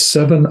 there are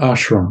 7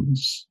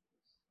 ashrams.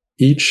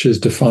 Each is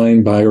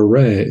defined by a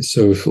ray.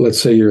 So if, let's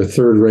say you're a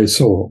 3rd ray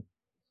soul,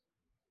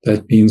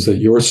 that means that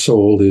your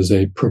soul is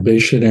a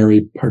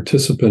probationary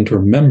participant or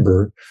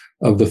member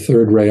of the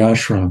 3rd ray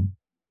ashram.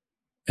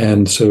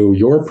 And so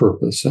your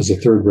purpose as a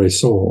 3rd ray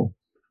soul,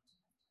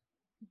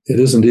 it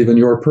isn't even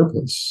your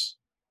purpose.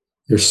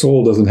 Your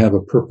soul doesn't have a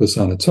purpose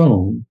on its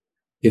own.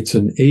 It's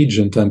an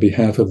agent on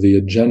behalf of the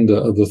agenda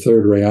of the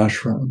 3rd ray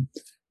ashram.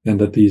 And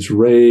that these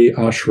ray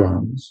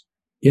ashrams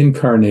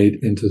incarnate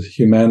into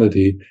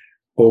humanity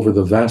over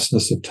the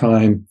vastness of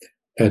time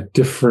at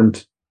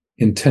different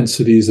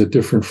intensities, at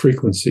different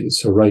frequencies.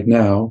 So right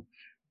now,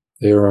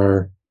 there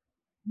are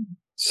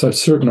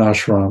certain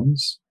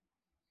ashrams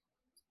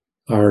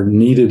are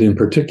needed in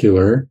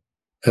particular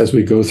as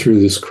we go through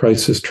this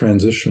crisis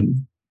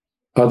transition.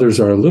 Others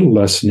are a little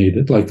less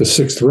needed, like the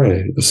 6th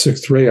ray. The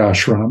 6th ray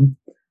ashram,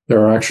 there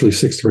are actually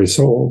 6th ray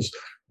souls.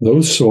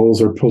 Those souls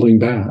are pulling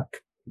back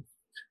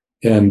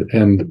and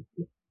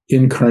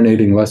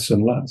incarnating less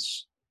and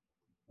less,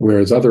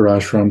 whereas other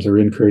ashrams are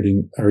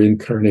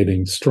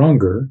incarnating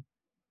stronger,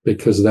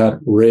 because that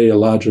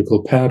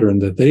rayological pattern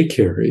that they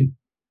carry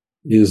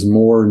is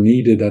more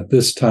needed at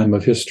this time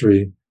of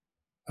history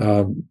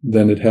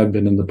than it had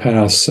been in the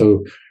past.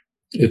 So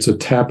it's a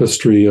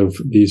tapestry of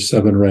these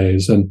 7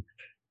 rays, and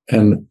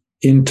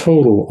in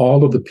total,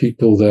 all of the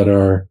people that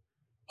are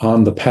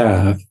on the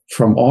path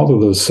from all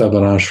of those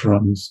 7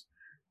 ashrams,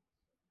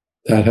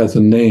 that has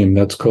a name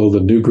that's called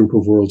the new group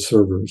of world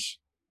servers.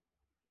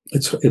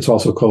 It's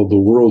also called the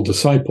world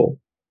disciple,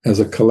 as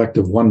a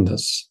collective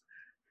oneness.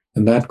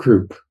 And that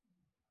group,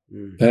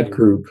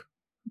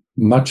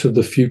 much of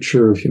the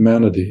future of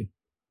humanity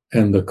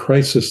and the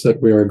crisis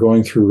that we are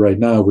going through right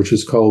now, which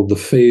is called the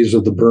phase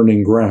of the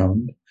burning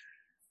ground,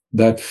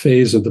 that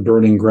phase of the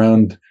burning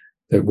ground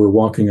that we're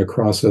walking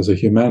across as a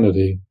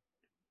humanity,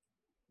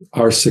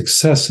 our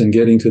success in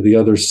getting to the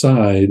other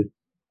side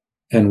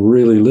and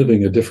really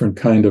living a different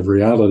kind of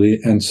reality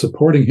and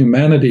supporting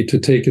humanity to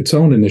take its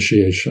own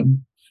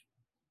initiation.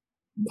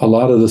 A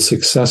lot of the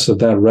success of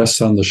that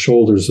rests on the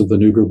shoulders of the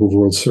new group of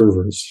world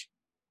servers.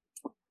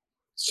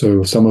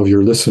 So some of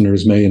your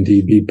listeners may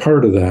indeed be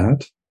part of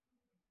that.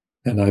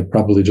 And I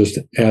probably just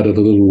added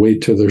a little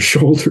weight to their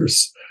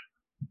shoulders.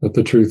 But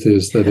the truth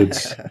is that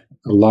it's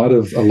a lot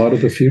of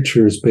the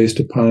future is based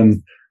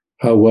upon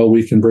how well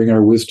we can bring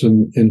our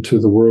wisdom into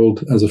the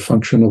world as a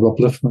function of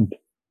upliftment.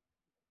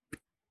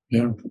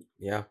 Yeah.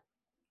 Yeah.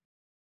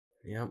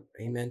 Yeah.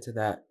 Amen to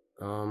that.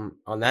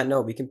 On that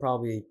note, we can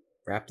probably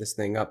wrap this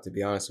thing up, to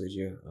be honest with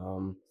you.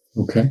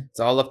 Okay. It's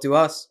all up to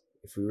us.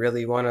 If we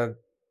really want to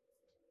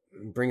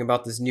bring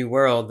about this new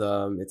world,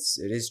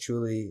 it is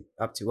truly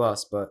up to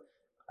us. But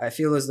I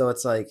feel as though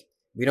it's like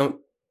we don't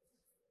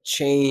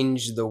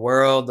change the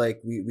world, like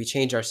we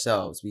change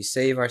ourselves. We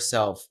save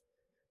ourselves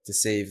to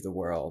save the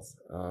world.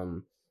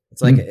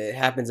 It's like it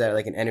happens at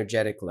like an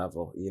energetic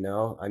level, you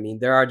know? I mean,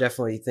 there are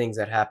definitely things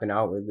that happen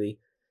outwardly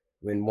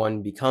when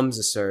one becomes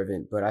a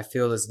servant, but I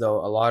feel as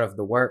though a lot of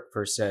the work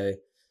per se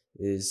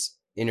is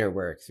inner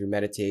work through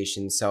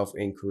meditation, self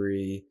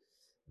inquiry,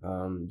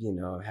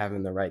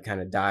 having the right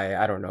kind of diet.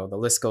 I don't know, the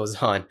list goes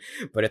on,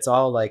 but it's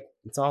all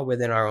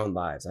within our own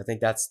lives. I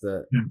think Yeah.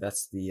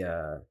 that's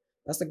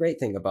the great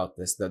thing about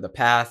this, the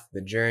path, the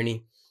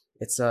journey.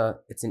 It's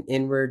an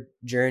inward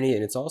journey,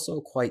 and it's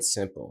also quite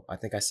simple. I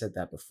think I said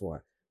that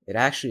before. It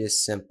actually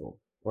is simple,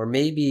 or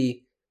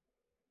maybe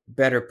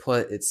better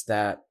put, it's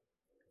that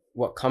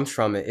what comes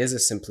from it is a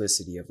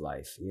simplicity of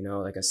life.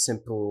 Like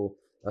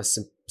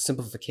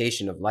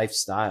simplification of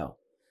lifestyle.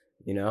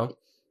 You know,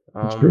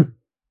 That's true.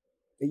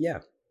 yeah,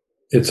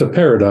 It's a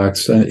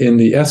paradox. In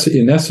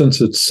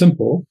essence, it's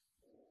simple.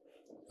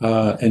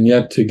 And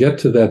yet, to get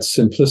to that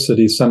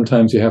simplicity,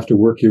 sometimes you have to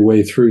work your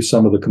way through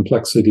some of the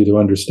complexity to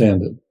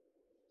understand it,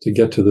 to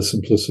get to the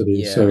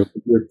simplicity. yeah, So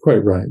you're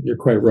quite right. You're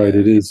quite right.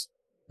 yeah. It is.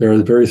 There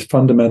are very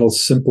fundamental,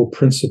 simple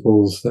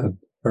principles that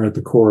are at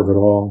the core of it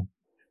all.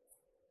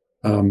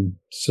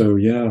 So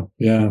yeah,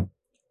 yeah.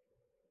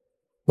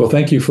 Well,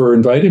 thank you for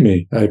inviting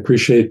me. I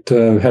appreciate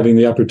having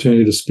the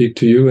opportunity to speak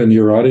to you and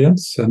your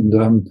audience,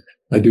 and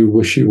I do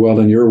wish you well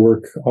in your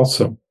work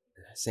also.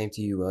 Same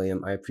to you,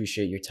 William. I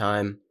appreciate your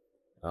time,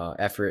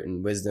 effort,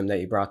 and wisdom that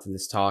you brought to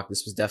this talk.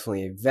 This was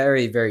definitely a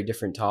very, very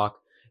different talk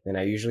than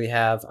I usually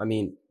have. I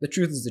mean, the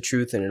truth is the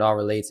truth, and it all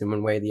relates in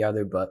one way or the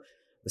other. But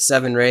the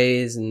seven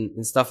rays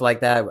and stuff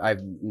like that,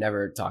 I've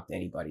never talked to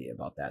anybody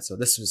about that. So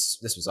this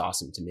was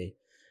awesome to me.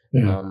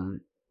 Yeah.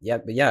 Yeah,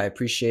 but yeah, I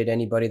appreciate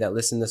anybody that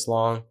listened this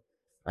long.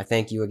 I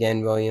thank you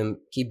again, William.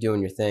 Keep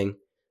doing your thing.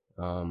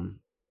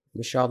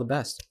 Wish you all the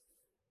best.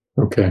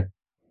 Okay.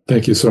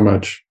 Thank you so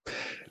much.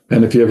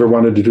 And if you ever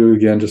wanted to do it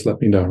again, just let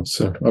me know.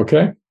 So,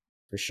 okay.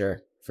 For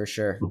sure. For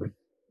sure. Okay.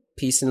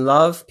 Peace and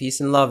love. Peace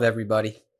and love, everybody.